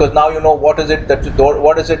 because now you know what is it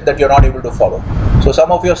that you're not able to follow. So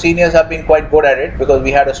some of your seniors have been quite good at it, because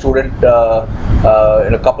we had a student in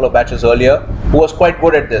a couple of batches earlier who was quite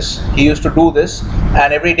good at this. He used to do this,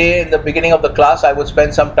 and every day in the beginning of the class I would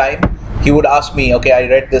spend some time. He would ask me, okay, I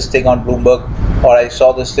read this thing on Bloomberg, or I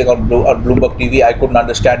saw this thing on Bloomberg TV, I couldn't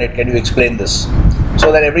understand it, can you explain this?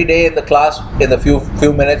 So then every day in the class, in the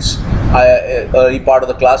few minutes, early part of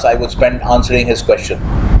the class, I would spend answering his question,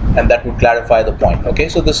 and that would clarify the point. Okay,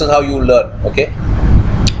 so this is how you learn. Okay,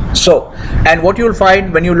 so, and what you'll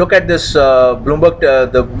find when you look at this Bloomberg,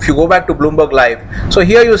 if you go back to Bloomberg Live, so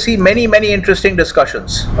here you see many interesting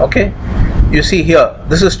discussions. Okay, you see here,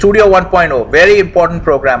 this is Studio 1.0, very important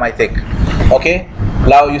program, I think. Okay,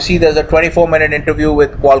 now you see there's a 24-minute interview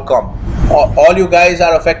with Qualcomm. All you guys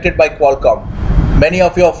are affected by Qualcomm. Many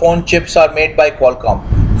of your phone chips are made by Qualcomm.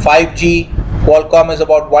 5G, Qualcomm is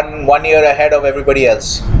about one year ahead of everybody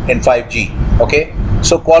else in 5G. Okay,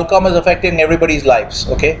 so Qualcomm is affecting everybody's lives.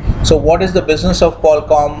 Okay, so what is the business of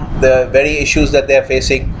Qualcomm, the very issues that they're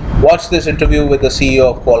facing? Watch this interview with the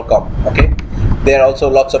CEO of Qualcomm. Okay, there are also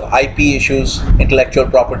lots of IP issues, intellectual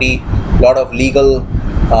property, lot of legal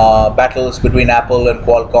battles between Apple and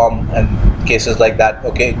Qualcomm and cases like that.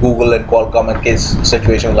 Okay, Google and Qualcomm and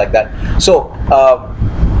situations like that. So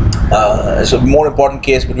so more important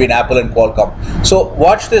case between Apple and Qualcomm. So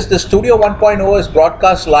watch this. The Studio 1.0 is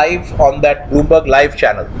broadcast live on that Bloomberg Live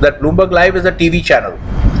channel. That Bloomberg Live is a TV channel.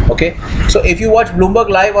 Okay, so if you watch Bloomberg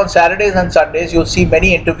Live on Saturdays and Sundays, you'll see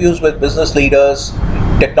many interviews with business leaders,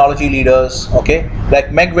 technology leaders. Okay,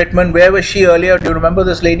 like Meg Whitman. Where was she earlier? Do you remember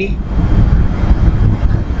this lady?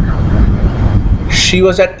 She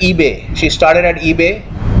was at eBay. She started at eBay.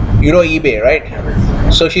 You know eBay,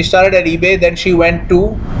 right? So she started at eBay, then she went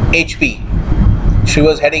to HP. She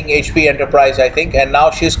was heading HP Enterprise, I think, and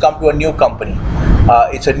now she's come to a new company.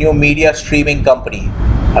 It's a new media streaming company.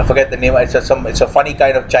 I forget the name. It's a funny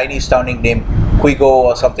kind of Chinese-sounding name, Quigo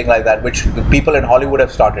or something like that, which people in Hollywood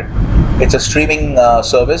have started. It's a streaming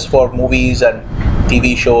service for movies and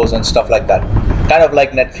TV shows and stuff like that. Kind of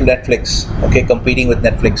like Netflix, okay, competing with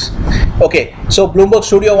Netflix. Okay, so Bloomberg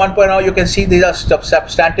Studio 1.0, you can see these are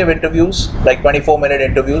substantive interviews, like 24-minute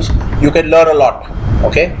interviews. You can learn a lot,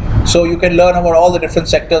 okay? So you can learn about all the different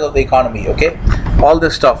sectors of the economy, okay? All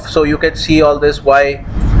this stuff. So you can see all this, why,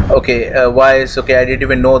 okay, I didn't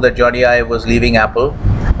even know that Johnny Ive was leaving Apple.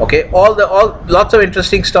 Okay, lots of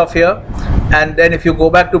interesting stuff here. And then if you go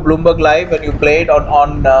back to Bloomberg Live and you play it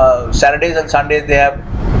on Saturdays and Sundays,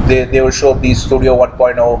 they will show these Studio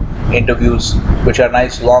 1.0 interviews, which are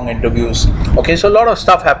nice long interviews. Okay, so a lot of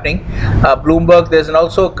stuff happening. Bloomberg, there's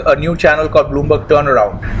also a new channel called Bloomberg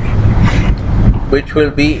Turnaround. which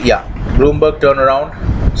will be, yeah, Bloomberg turnaround.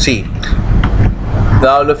 See,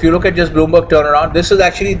 now if you look at just Bloomberg turnaround, this is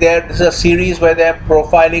actually this is a series where they're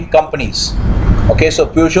profiling companies. Okay, so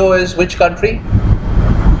Peugeot is which country?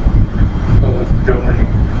 Germany.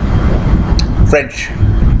 French.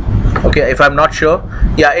 Okay, if I'm not sure,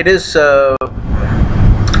 yeah, it is.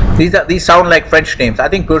 These sound like French names. I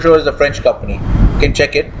think Peugeot is a French company. You can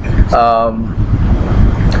check it.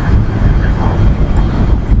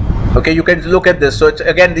 Okay, you can look at this. So it's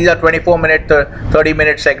again, these are 24-minute,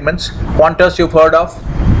 30-minute segments. Qantas you've heard of?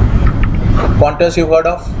 Qantas you've heard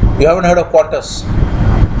of? You haven't heard of Qantas?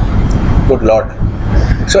 Good Lord.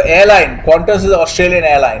 So airline, Qantas is an Australian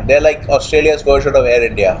airline. They're like Australia's version of Air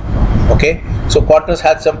India. Okay, so Qantas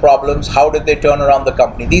had some problems. How did they turn around the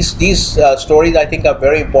company? These stories I think are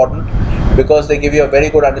very important because they give you a very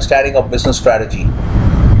good understanding of business strategy,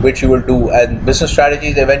 which you will do. And business strategy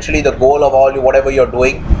is eventually the goal of whatever you're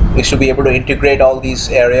doing is to be able to integrate all these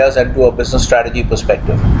areas and do a business strategy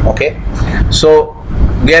perspective. Okay, so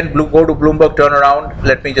again, go to Bloomberg turnaround.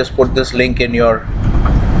 Let me just put this link in your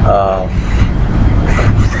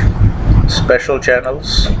special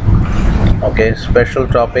channels. Okay, special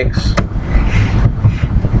topics.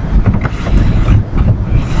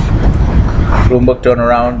 Bloomberg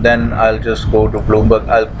turnaround, then I'll just go to Bloomberg.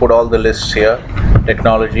 I'll put all the lists here.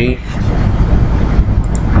 Technology.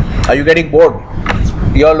 Are you getting bored?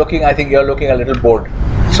 I think you're looking a little bored.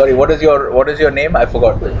 Sorry, what is your name? I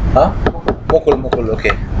forgot. Huh? Mukul,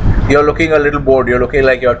 okay. You're looking a little bored. You're looking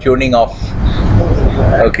like you're tuning off.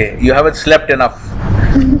 Okay, you haven't slept enough.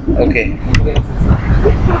 Okay.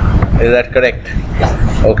 Is that correct?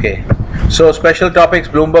 Okay. So special topics,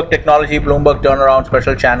 Bloomberg technology, Bloomberg turnaround,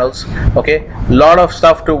 special channels. Okay, lot of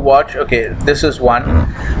stuff to watch. Okay, this is one.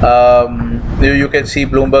 You can see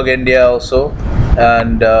Bloomberg India also,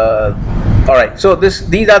 and all right. So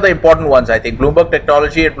these are the important ones, I think. Bloomberg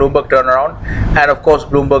technology and Bloomberg turnaround, and of course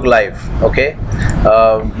Bloomberg Live. Okay.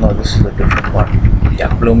 No, this is a different one. Yeah,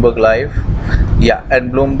 Bloomberg Live. Yeah,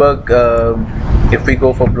 and Bloomberg. If we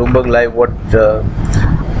go for Bloomberg Live,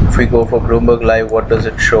 what does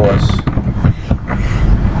it show us?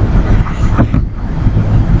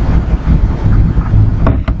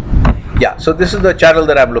 Yeah, so this is the channel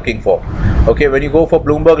that I'm looking for. Okay, when you go for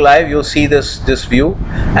Bloomberg Live, you'll see this view,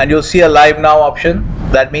 and you'll see a live now option.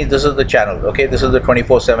 That means this is the channel. Okay, this is the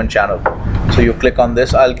 24/7 channel. So you click on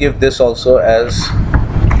this. I'll give this also as.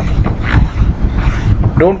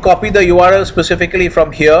 Don't copy the URL specifically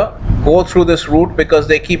from here. Go through this route because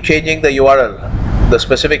they keep changing the URL, the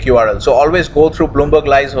specific URL. So always go through Bloomberg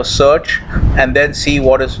Live or search, and then see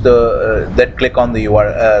what is then click on the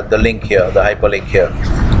URL, the link here, the hyperlink here.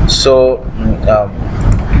 So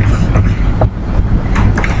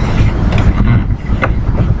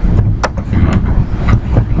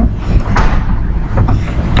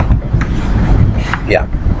yeah,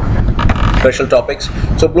 special topics.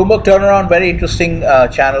 So Bloomberg turnaround, very interesting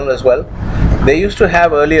channel as well. They used to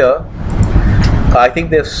have earlier, I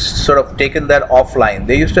think they've sort of taken that offline.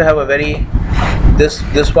 They used to have a very,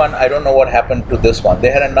 this one, I don't know what happened to this one.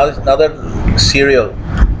 They had another serial,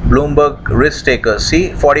 Bloomberg Risk Takers. See,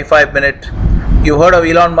 45-minute. You heard of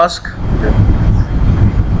Elon Musk?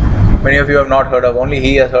 Many of you have not heard of, only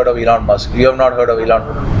he has heard of Elon Musk. You have not heard of Elon,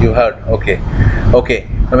 you heard, okay. Okay,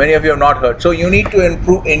 many of you have not heard. So you need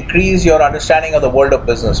to increase your understanding of the world of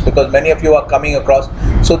business, because many of you are coming across.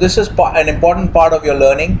 So this is an important part of your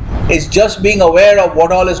learning, is just being aware of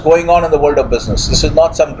what all is going on in the world of business. This is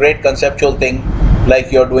not some great conceptual thing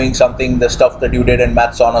like you're doing something, the stuff that you did in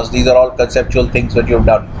maths honors. These are all conceptual things that you've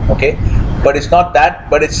done, okay? But it's not that,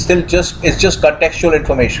 but it's still just contextual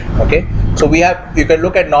information, okay? So you can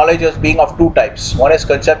look at knowledge as being of two types. One is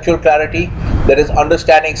conceptual clarity, that is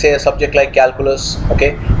understanding, say, a subject like calculus,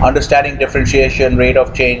 okay? Understanding differentiation, rate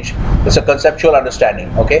of change. It's a conceptual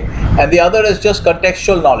understanding, okay? And the other is just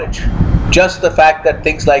contextual knowledge. Just the fact that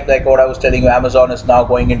things like what I was telling you, Amazon is now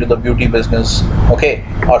going into the beauty business, okay?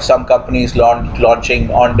 Or some companies launching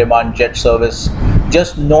on-demand jet service.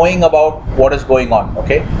 Just knowing about what is going on,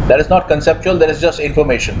 okay? That is not conceptual, that is just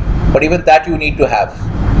information. But even that you need to have,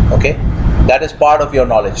 okay? That is part of your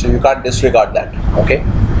knowledge, so you can't disregard that, okay?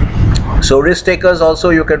 So risk takers also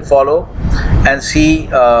you can follow and see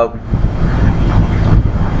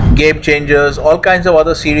game changers, all kinds of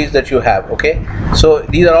other series that you have, okay? So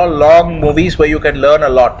these are all long movies where you can learn a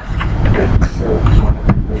lot.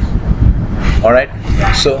 All right,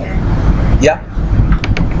 so yeah,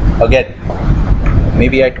 again,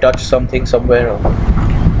 maybe I touched something somewhere.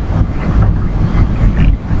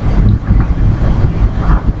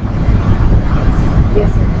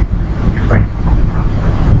 Yes, sir.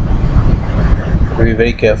 Be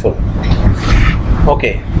very careful.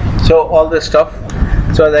 Okay, so all this stuff.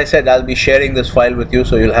 So as I said, I'll be sharing this file with you,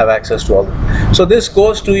 so you'll have access to all this. So this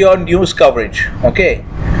goes to your news coverage, okay?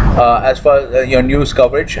 As far as your news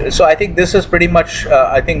coverage, so I think this is pretty much,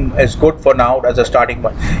 I think it's good for now as a starting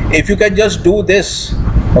point. If you can just do this,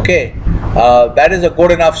 okay, that is a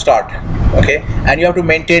good enough start, okay? And you have to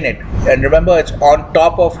maintain it. And remember, it's on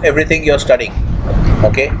top of everything you're studying,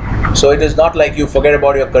 okay? So it is not like you forget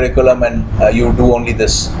about your curriculum and you do only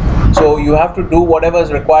this. So you have to do whatever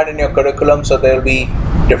is required in your curriculum, so there will be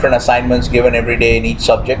different assignments given every day in each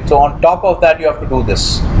subject. So on top of that, you have to do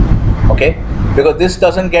this, okay? Because this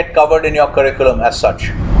doesn't get covered in your curriculum as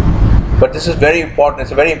such. But this is very important.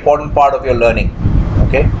 It's a very important part of your learning,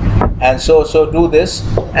 okay? And so do this.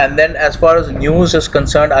 And then as far as news is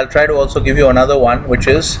concerned, I'll try to also give you another one, which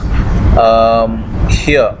is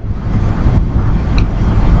here.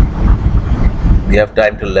 We have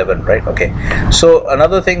time till 11, right? Okay. So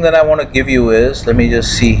another thing that I want to give you is, let me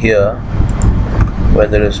just see here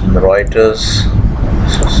whether it's Reuters.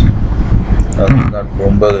 Not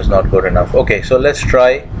Bloomberg is not good enough. Okay, so let's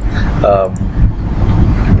try.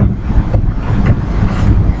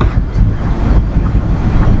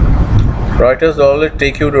 Reuters will always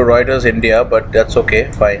take you to Reuters India, but that's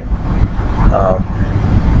okay, fine.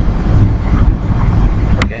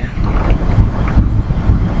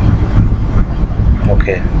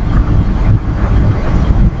 Okay.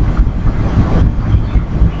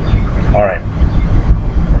 All right.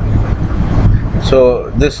 So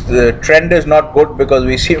this trend is not good because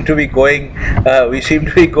we seem to be going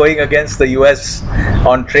against the US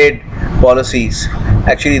on trade policies.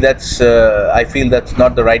 Actually, that's I feel that's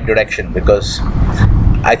not the right direction, because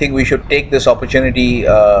I think we should take this opportunity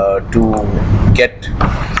to get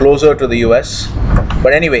closer to the US.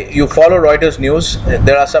 But anyway, you follow Reuters news.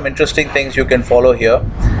 There are some interesting things you can follow here.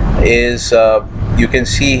 Is you can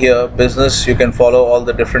see here business. You can follow all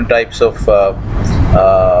the different types of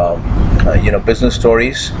business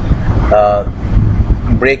stories.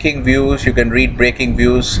 Breaking views. You can read breaking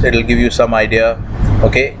views. It'll give you some idea.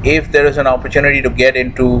 Okay. If there is an opportunity to get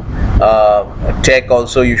into tech,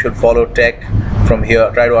 also you should follow tech from here.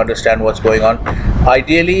 Try to understand what's going on.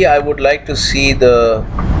 Ideally, I would like to see the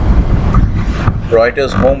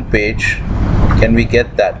Reuters homepage. Can we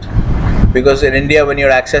get that? Because in India, when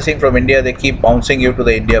you're accessing from India, they keep bouncing you to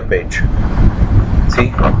the India page.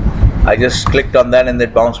 See, I just clicked on that and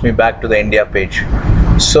it bounced me back to the India page.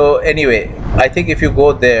 So anyway, I think if you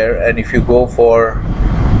go there and if you go for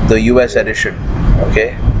the US edition,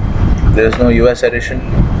 okay, there's no US edition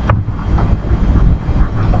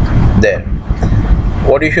there.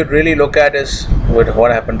 What you should really look at is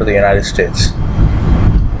what happened to the United States.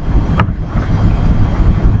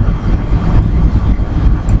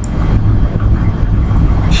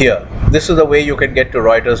 Here, this is the way you can get to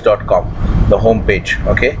Reuters.com, the home page.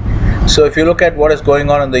 Okay, so if you look at what is going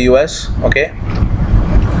on in the US, okay,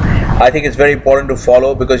 I think it's very important to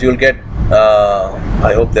follow, because you'll get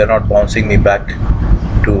I hope they're not bouncing me back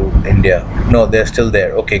to India. No, they're still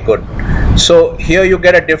there. Okay, good. So here you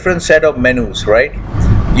get a different set of menus, right?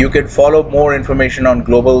 You can follow more information on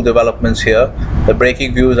global developments here. The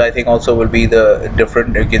breaking views, I think, also will be the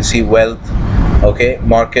different. You can see wealth, okay,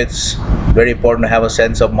 markets. Very important to have a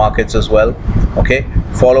sense of markets as well. Okay,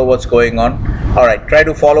 follow what's going on. All right, try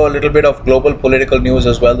to follow a little bit of global political news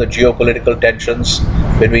as well, the geopolitical tensions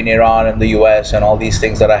between Iran and the US and all these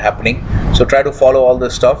things that are happening. So try to follow all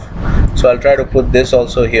this stuff. So I'll try to put this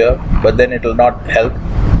also here, but then it will not help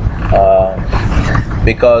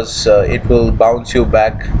because it will bounce you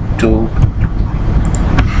back to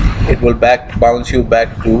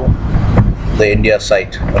the India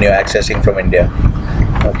site when you're accessing from India.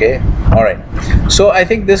 Okay, all right. So I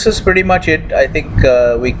think this is pretty much it. I think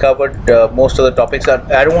we covered most of the topics.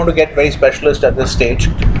 I don't want to get very specialist at this stage,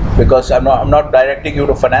 because I'm not directing you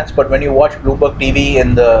to finance. But when you watch Bloomberg TV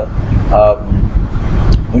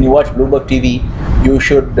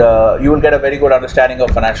you will get a very good understanding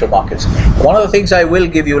of financial markets. One of the things I will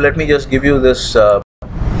give you, let me just give you this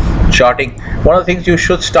charting. One of the things you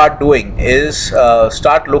should start doing is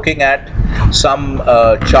start looking at some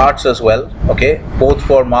charts as well, okay, both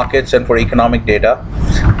for markets and for economic data,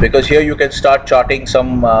 because here you can start charting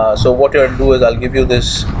some. So what you're going to do is I'll give you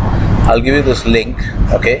this link,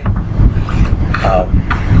 okay.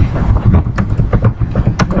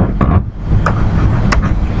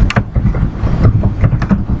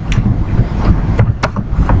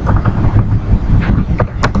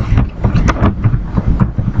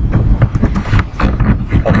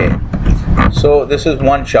 So this is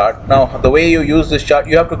one chart. Now the way you use this chart,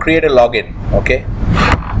 you have to create a login, okay.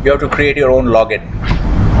 You have to create your own login,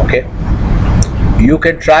 okay. You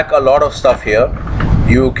can track a lot of stuff here.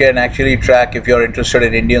 You can actually track, if you're interested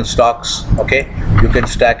in Indian stocks, okay, you can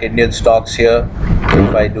stack Indian stocks here.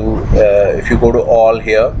 If I do, if you go to all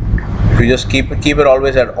here, if you just keep it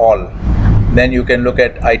always at all, then you can look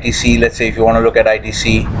at ITC. Let's say if you want to look at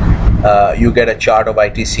ITC, you get a chart of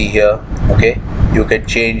ITC here, okay. You can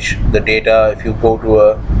change the data. If you go to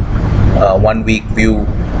a 1 week view,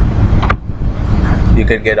 you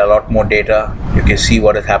can get a lot more data. You can see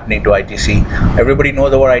what is happening to ITC. Everybody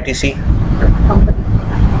knows about ITC?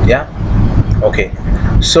 Yeah? Okay.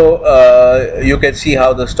 So you can see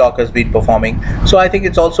how the stock has been performing. So I think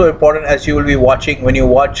it's also important, as you will be watching, when you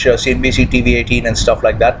watch CNBC TV 18 and stuff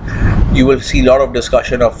like that, you will see a lot of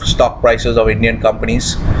discussion of stock prices of Indian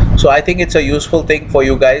companies. So I think it's a useful thing for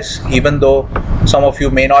you guys, even though some of you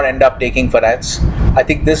may not end up taking finance. I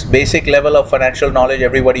think this basic level of financial knowledge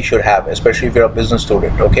everybody should have, especially if you're a business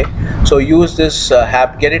student, okay? So use this,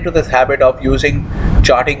 get into this habit of using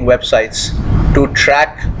charting websites to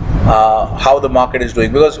track how the market is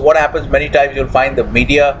doing, because what happens many times, you'll find the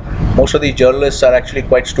media, most of these journalists are actually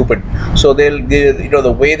quite stupid. So they'll you know,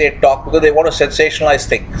 the way they talk, because they want to sensationalize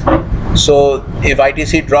things. So if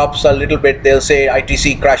ITC drops a little bit, they'll say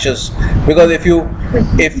ITC crashes, because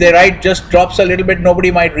if they write just drops a little bit,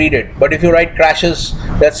 nobody might read it. But if you write crashes,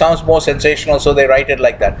 that sounds more sensational, so they write it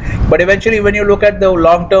like that. But eventually when you look at the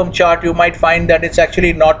long-term chart, you might find that it's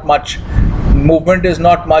actually not much. Movement is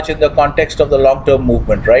not much in the context of the long-term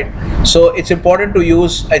movement, right? So it's important to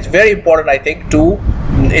use, it's very important, I think, to,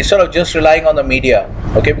 instead of just relying on the media,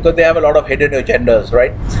 okay, because they have a lot of hidden agendas,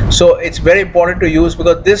 right? So it's very important to use,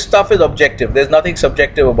 because this stuff is objective. There's nothing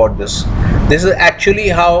subjective about this. This is actually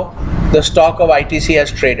how the stock of ITC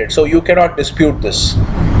has traded. So you cannot dispute this.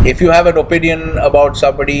 If you have an opinion about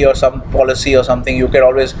somebody or some policy or something, you can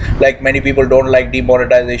always, like many people don't like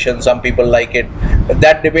demonetization, some people like it. But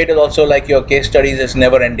that debate is also like your case studies, is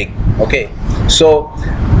never ending, okay? So,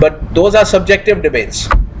 but those are subjective debates.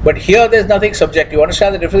 But here there's nothing subjective. You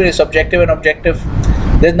understand the difference between subjective and objective?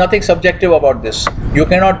 There's nothing subjective about this. You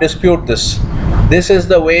cannot dispute this. This is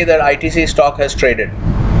the way that ITC stock has traded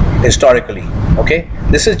historically, okay?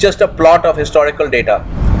 This is just a plot of historical data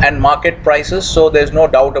and market prices, so there's no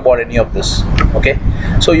doubt about any of this, okay?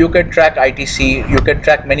 So you can track ITC, you can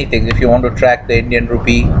track many things. If you want to track the Indian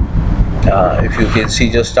rupee, if you can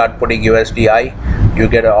see, just start putting USDI, you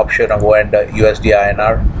get an option of USD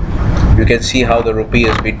INR. You can see how the rupee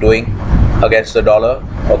has been doing against the dollar,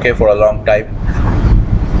 okay, for a long time.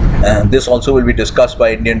 And this also will be discussed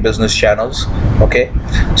by Indian business channels, okay?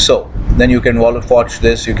 So then you can watch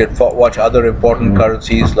this. You can watch other important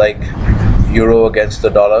currencies like euro against the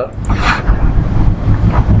dollar,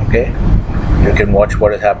 okay? You can watch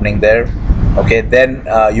what is happening there, okay? Then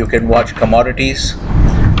you can watch commodities.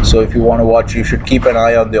 So if you want to watch, you should keep an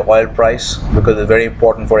eye on the oil price, because it's very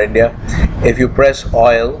important for India. If you press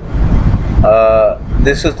oil,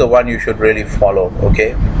 this is the one you should really follow,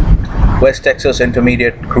 okay? West Texas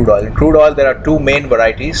Intermediate crude oil. In crude oil, there are two main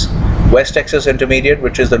varieties. West Texas Intermediate,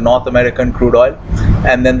 which is the North American crude oil,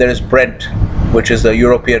 and then there is Brent, which is the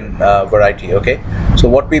European variety, okay? So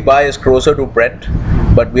what we buy is closer to Brent,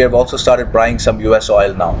 but we have also started buying some US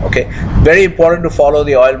oil now, okay? Very important to follow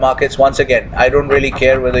the oil markets. Once again, I don't really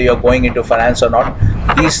care whether you're going into finance or not.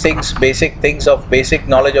 These things, basic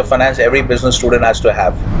knowledge of finance, every business student has to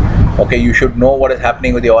have. Okay, you should know what is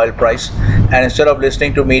happening with the oil price, and instead of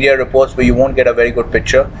listening to media reports where you won't get a very good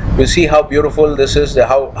picture, you'll see how beautiful this is,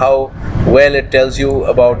 how well it tells you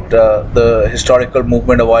about the historical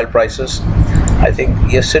movement of oil prices. I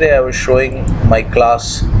think yesterday I was showing my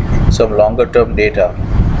class some longer term data,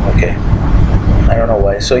 okay, I don't know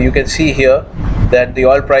why. So you can see here that the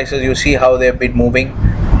oil prices, you see how they've been moving,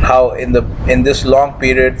 how in this long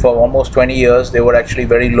period for almost 20 years they were actually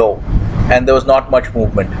very low and there was not much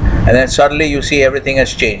movement, and then suddenly you see everything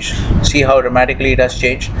has changed. See how dramatically it has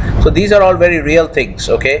changed. So these are all very real things,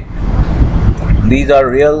 okay? These are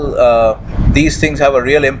real, these things have a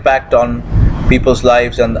real impact on people's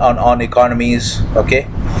lives and on economies, okay?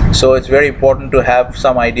 So it's very important to have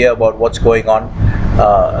some idea about what's going on.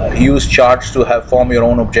 Use charts to form your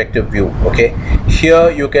own objective view, okay? Here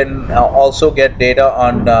you can also get data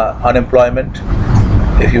on unemployment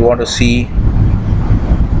if you want to see.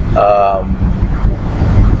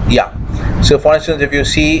 Yeah, so for instance, if you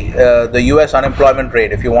see the US unemployment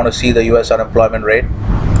rate, if you want to see the US unemployment rate,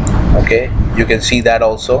 okay, you can see that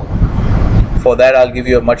also. For that, I'll give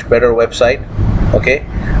you a much better website, okay?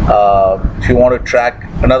 If you want to track,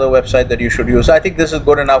 another website that you should use, I think this is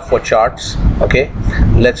good enough for charts, okay?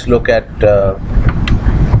 Let's look at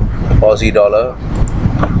Aussie dollar,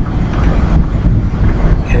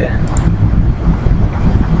 okay?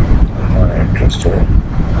 I'm not interested.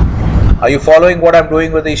 Are you following what I'm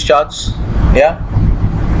doing with these charts? Yeah.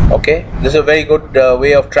 Okay, this is a very good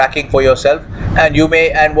way of tracking for yourself,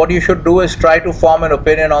 and what you should do is try to form an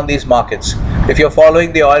opinion on these markets. If you're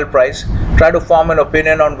following the oil price, try to form an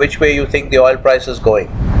opinion on which way you think the oil price is going.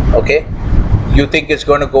 Okay, you think it's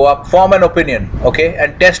going to go up, form an opinion, okay,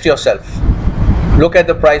 and test yourself. Look at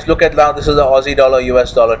the price, look at now, this is the Aussie dollar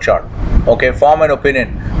US dollar chart. Okay, form an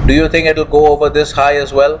opinion. Do you think it'll go over this high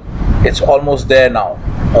as well? It's almost there now.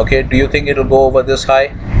 Okay, do you think it'll go over this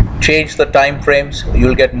high? Change the time frames,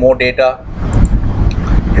 you'll get more data.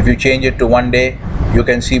 If you change it to 1 day, you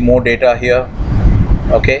can see more data here.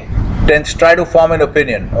 Okay, then try to form an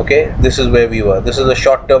opinion. Okay, this is where we were. This is a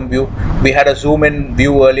short-term view. We had a zoom in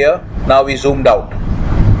view earlier, now we zoomed out.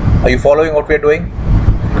 Are you following what we're doing?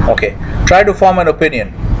 Okay, try to form an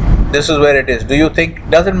opinion. This is where it is. Do you think,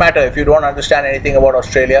 doesn't matter if you don't understand anything about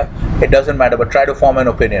Australia, it doesn't matter, but try to form an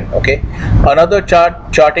opinion. Okay, another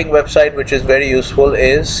charting website which is very useful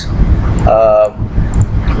is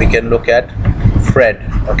we can look at Fred.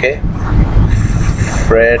 Okay,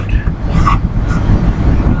 Fred.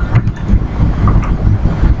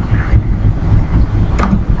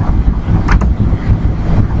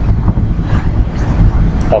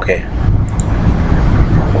 Okay,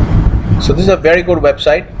 so this is a very good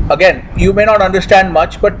website. Again, you may not understand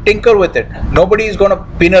much, but tinker with it. Nobody is going to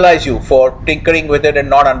penalize you for tinkering with it and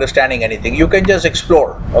not understanding anything. You can just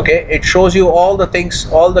explore. Okay, it shows you all the things,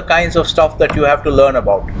 all the kinds of stuff that you have to learn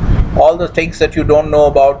about, all the things that you don't know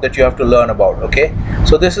about that you have to learn about. Okay,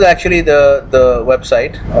 so this is actually the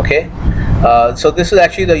website. Okay, so this is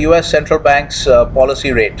actually the US Central Bank's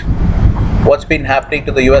policy rate. What's been happening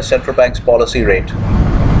to the US Central Bank's policy rate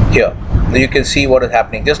here? You can see what is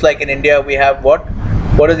happening. Just like in India, we have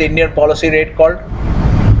what is the Indian policy rate called?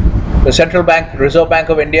 The Central Bank, Reserve Bank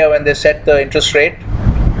of India, when they set the interest rate,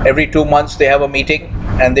 every 2 months they have a meeting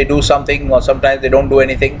and they do something, or sometimes they don't do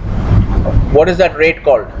anything. What is that rate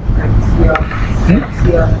called?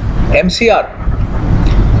 MCR.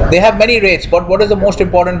 They have many rates, but what is the most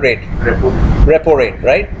important rate? Repo rate,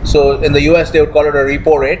 right? So in the US they would call it a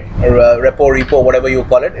repo rate, or repo, whatever you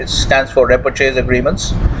call it. It stands for repurchase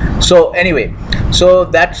agreements. So anyway, so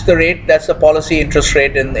that's the rate, that's the policy interest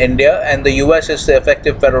rate in India, and the US is the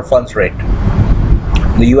effective federal funds rate,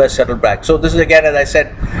 the US Central Bank. So this is, again, as I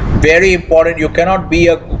said, very important. You cannot be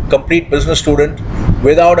a complete business student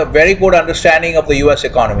without a very good understanding of the US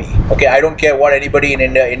economy. Okay, I don't care what anybody in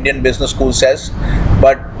Indian business school says,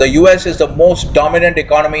 but the US is the most dominant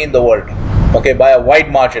economy in the world, okay, by a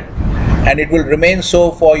wide margin, and it will remain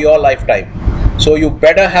so for your lifetime. So you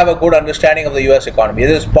better have a good understanding of the US economy.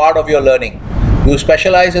 This is part of your learning. You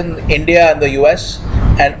specialize in India and the US,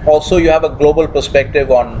 and also you have a global perspective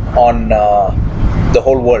on the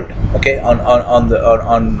whole world, okay, on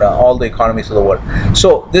all the economies of the world.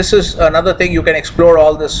 So this is another thing. You can explore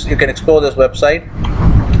all this. You can explore this website.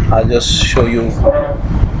 I'll just show you.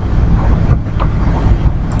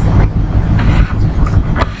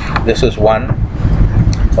 This is one.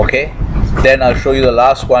 Okay, then I'll show you the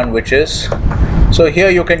last one, which is, so here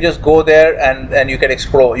you can just go there and you can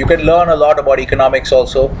explore. You can learn a lot about economics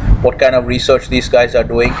also, what kind of research these guys are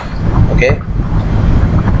doing. Okay,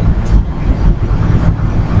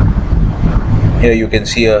 here you can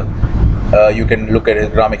see you can look at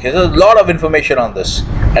economics. There's a lot of information on this,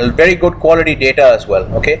 and very good quality data as well.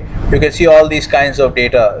 Okay, you can see all these kinds of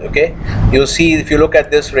data. Okay, you'll see if you look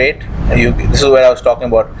at this rate, this is where I was talking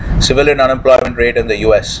about civilian unemployment rate in the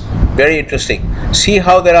US. Very interesting. See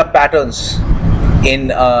how there are patterns in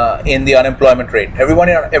the unemployment rate.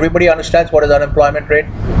 Everybody understands what is unemployment rate.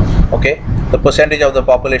 Okay, the percentage of the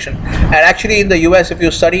population. And actually in the US, if you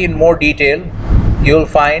study in more detail, you'll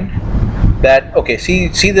find that, okay, see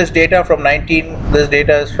this data from this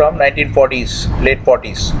data is from 1940s, late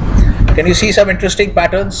 40s. Can you see some interesting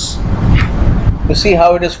patterns? You see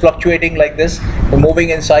how it is fluctuating like this, moving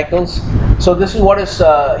in cycles. So this is what is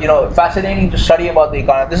fascinating to study about the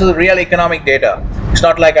economy. This is real economic data. It's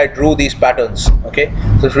not like I drew these patterns. Okay,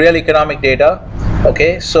 so it's real economic data.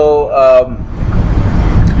 Okay, so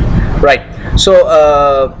right. So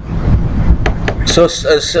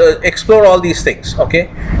explore all these things. Okay,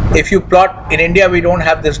 if you plot in India, we don't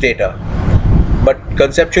have this data, but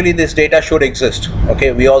conceptually this data should exist.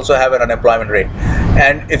 Okay, we also have an unemployment rate,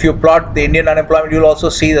 and if you plot the Indian unemployment, you'll also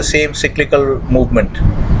see the same cyclical movement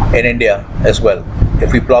in India as well,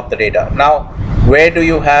 if we plot the data. Now, where do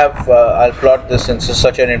you have, I'll plot this, since it's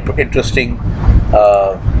such an interesting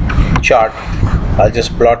chart. I'll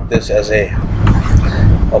just plot this as a,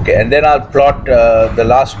 okay, and then I'll plot the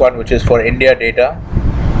last one, which is for India data.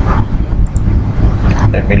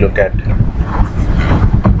 Let me look at,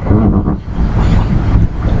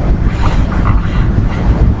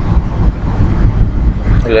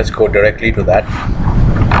 let's go directly to that.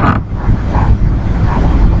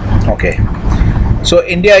 Okay, so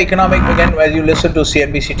India economic, again, as you listen to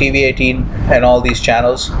CNBC TV 18 and all these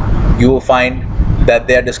channels, you will find that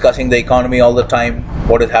they are discussing the economy all the time,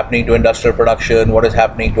 what is happening to industrial production, what is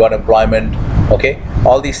happening to unemployment, okay,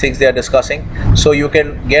 all these things they are discussing. So you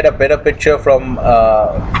can get a better picture from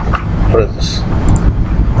what is this,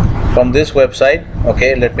 from this website.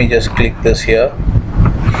 Okay, let me just click this here.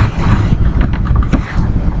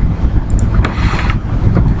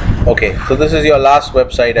 Okay, so this is your last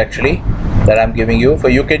website actually that I'm giving you. For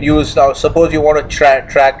you can use now. Suppose you want to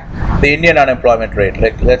track the Indian unemployment rate.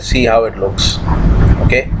 Let's see how it looks.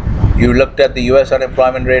 Okay, you looked at the US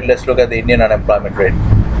unemployment rate. Let's look at the Indian unemployment rate.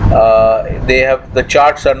 They have, the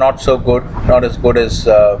charts are not so good, not as good as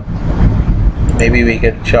maybe we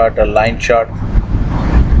can chart a line chart.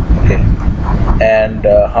 Okay, and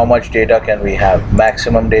how much data can we have?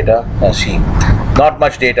 Maximum data. Let's see. Not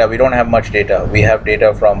much data. We don't have much data. We have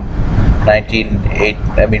data from 1980,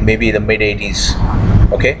 I mean maybe the mid 80s.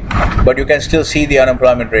 Okay, but you can still see the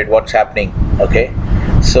unemployment rate, what's happening. Okay,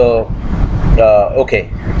 so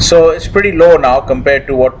okay, so it's pretty low now compared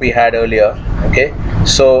to what we had earlier. Okay,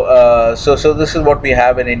 so so this is what we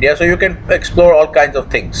have in India. So you can explore all kinds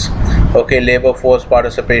of things. Okay, labor force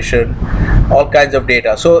participation, all kinds of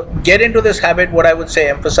data. So get into this habit. What I would say,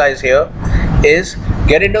 emphasize here, is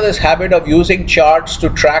get into this habit of using charts to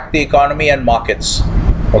track the economy and markets.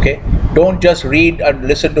 Okay, don't just read and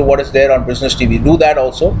listen to what is there on business TV. Do that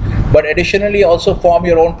also, but additionally also form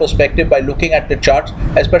your own perspective by looking at the charts,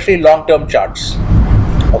 especially long-term charts.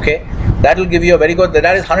 Okay, that will give you a very good,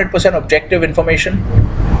 that is 100% objective information,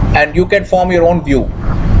 and you can form your own view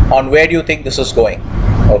on where do you think this is going.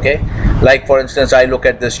 Okay, like for instance, I look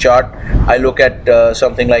at this chart, I look at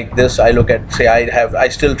something like this, I look at, say, I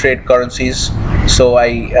still trade currencies, so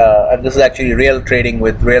and this is actually real trading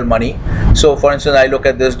with real money. So for instance, I look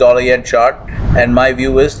at this dollar yen chart, and my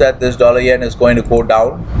view is that this dollar yen is going to go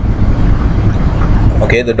down.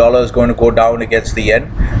 Okay, the dollar is going to go down against the yen.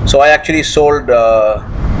 So I actually sold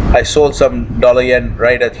some dollar yen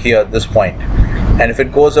right at here, this point. And if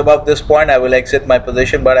it goes above this point, I will exit my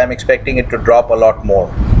position, but I'm expecting it to drop a lot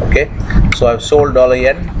more. Okay, so I've sold dollar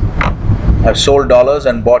yen, I've sold dollars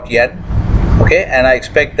and bought yen. Okay, and I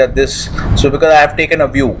expect that this, so because I have taken a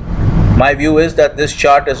view, my view is that this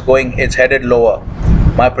chart is going, it's headed lower.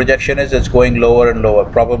 My projection is it's going lower and lower,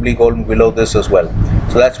 probably going below this as well.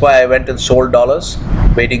 So that's why I went and sold dollars,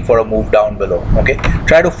 waiting for a move down below. Okay,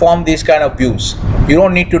 try to form these kind of views. You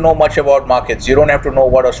don't need to know much about markets. You don't have to know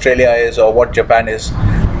what Australia is or what Japan is.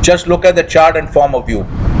 Just look at the chart and form a view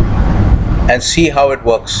and see how it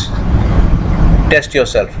works. Test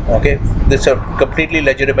yourself. Okay, this is a completely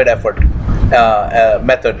legitimate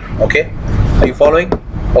method. Okay, are you following?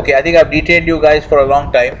 Okay, I think I've detained you guys for a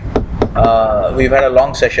long time. We've had a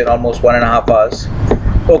long session, almost 1.5 hours.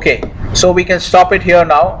 Okay, so we can stop it here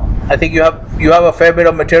now. I think you have a fair bit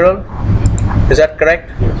of material. Is that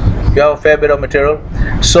correct? You have a fair bit of material.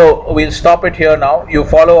 So we'll stop it here now. You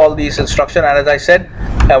follow all these instructions, and as I said,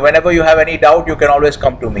 whenever you have any doubt, you can always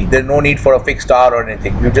come to me. There's no need for a fixed hour or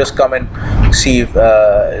anything. You just come and see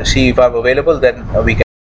if I'm available. Then we can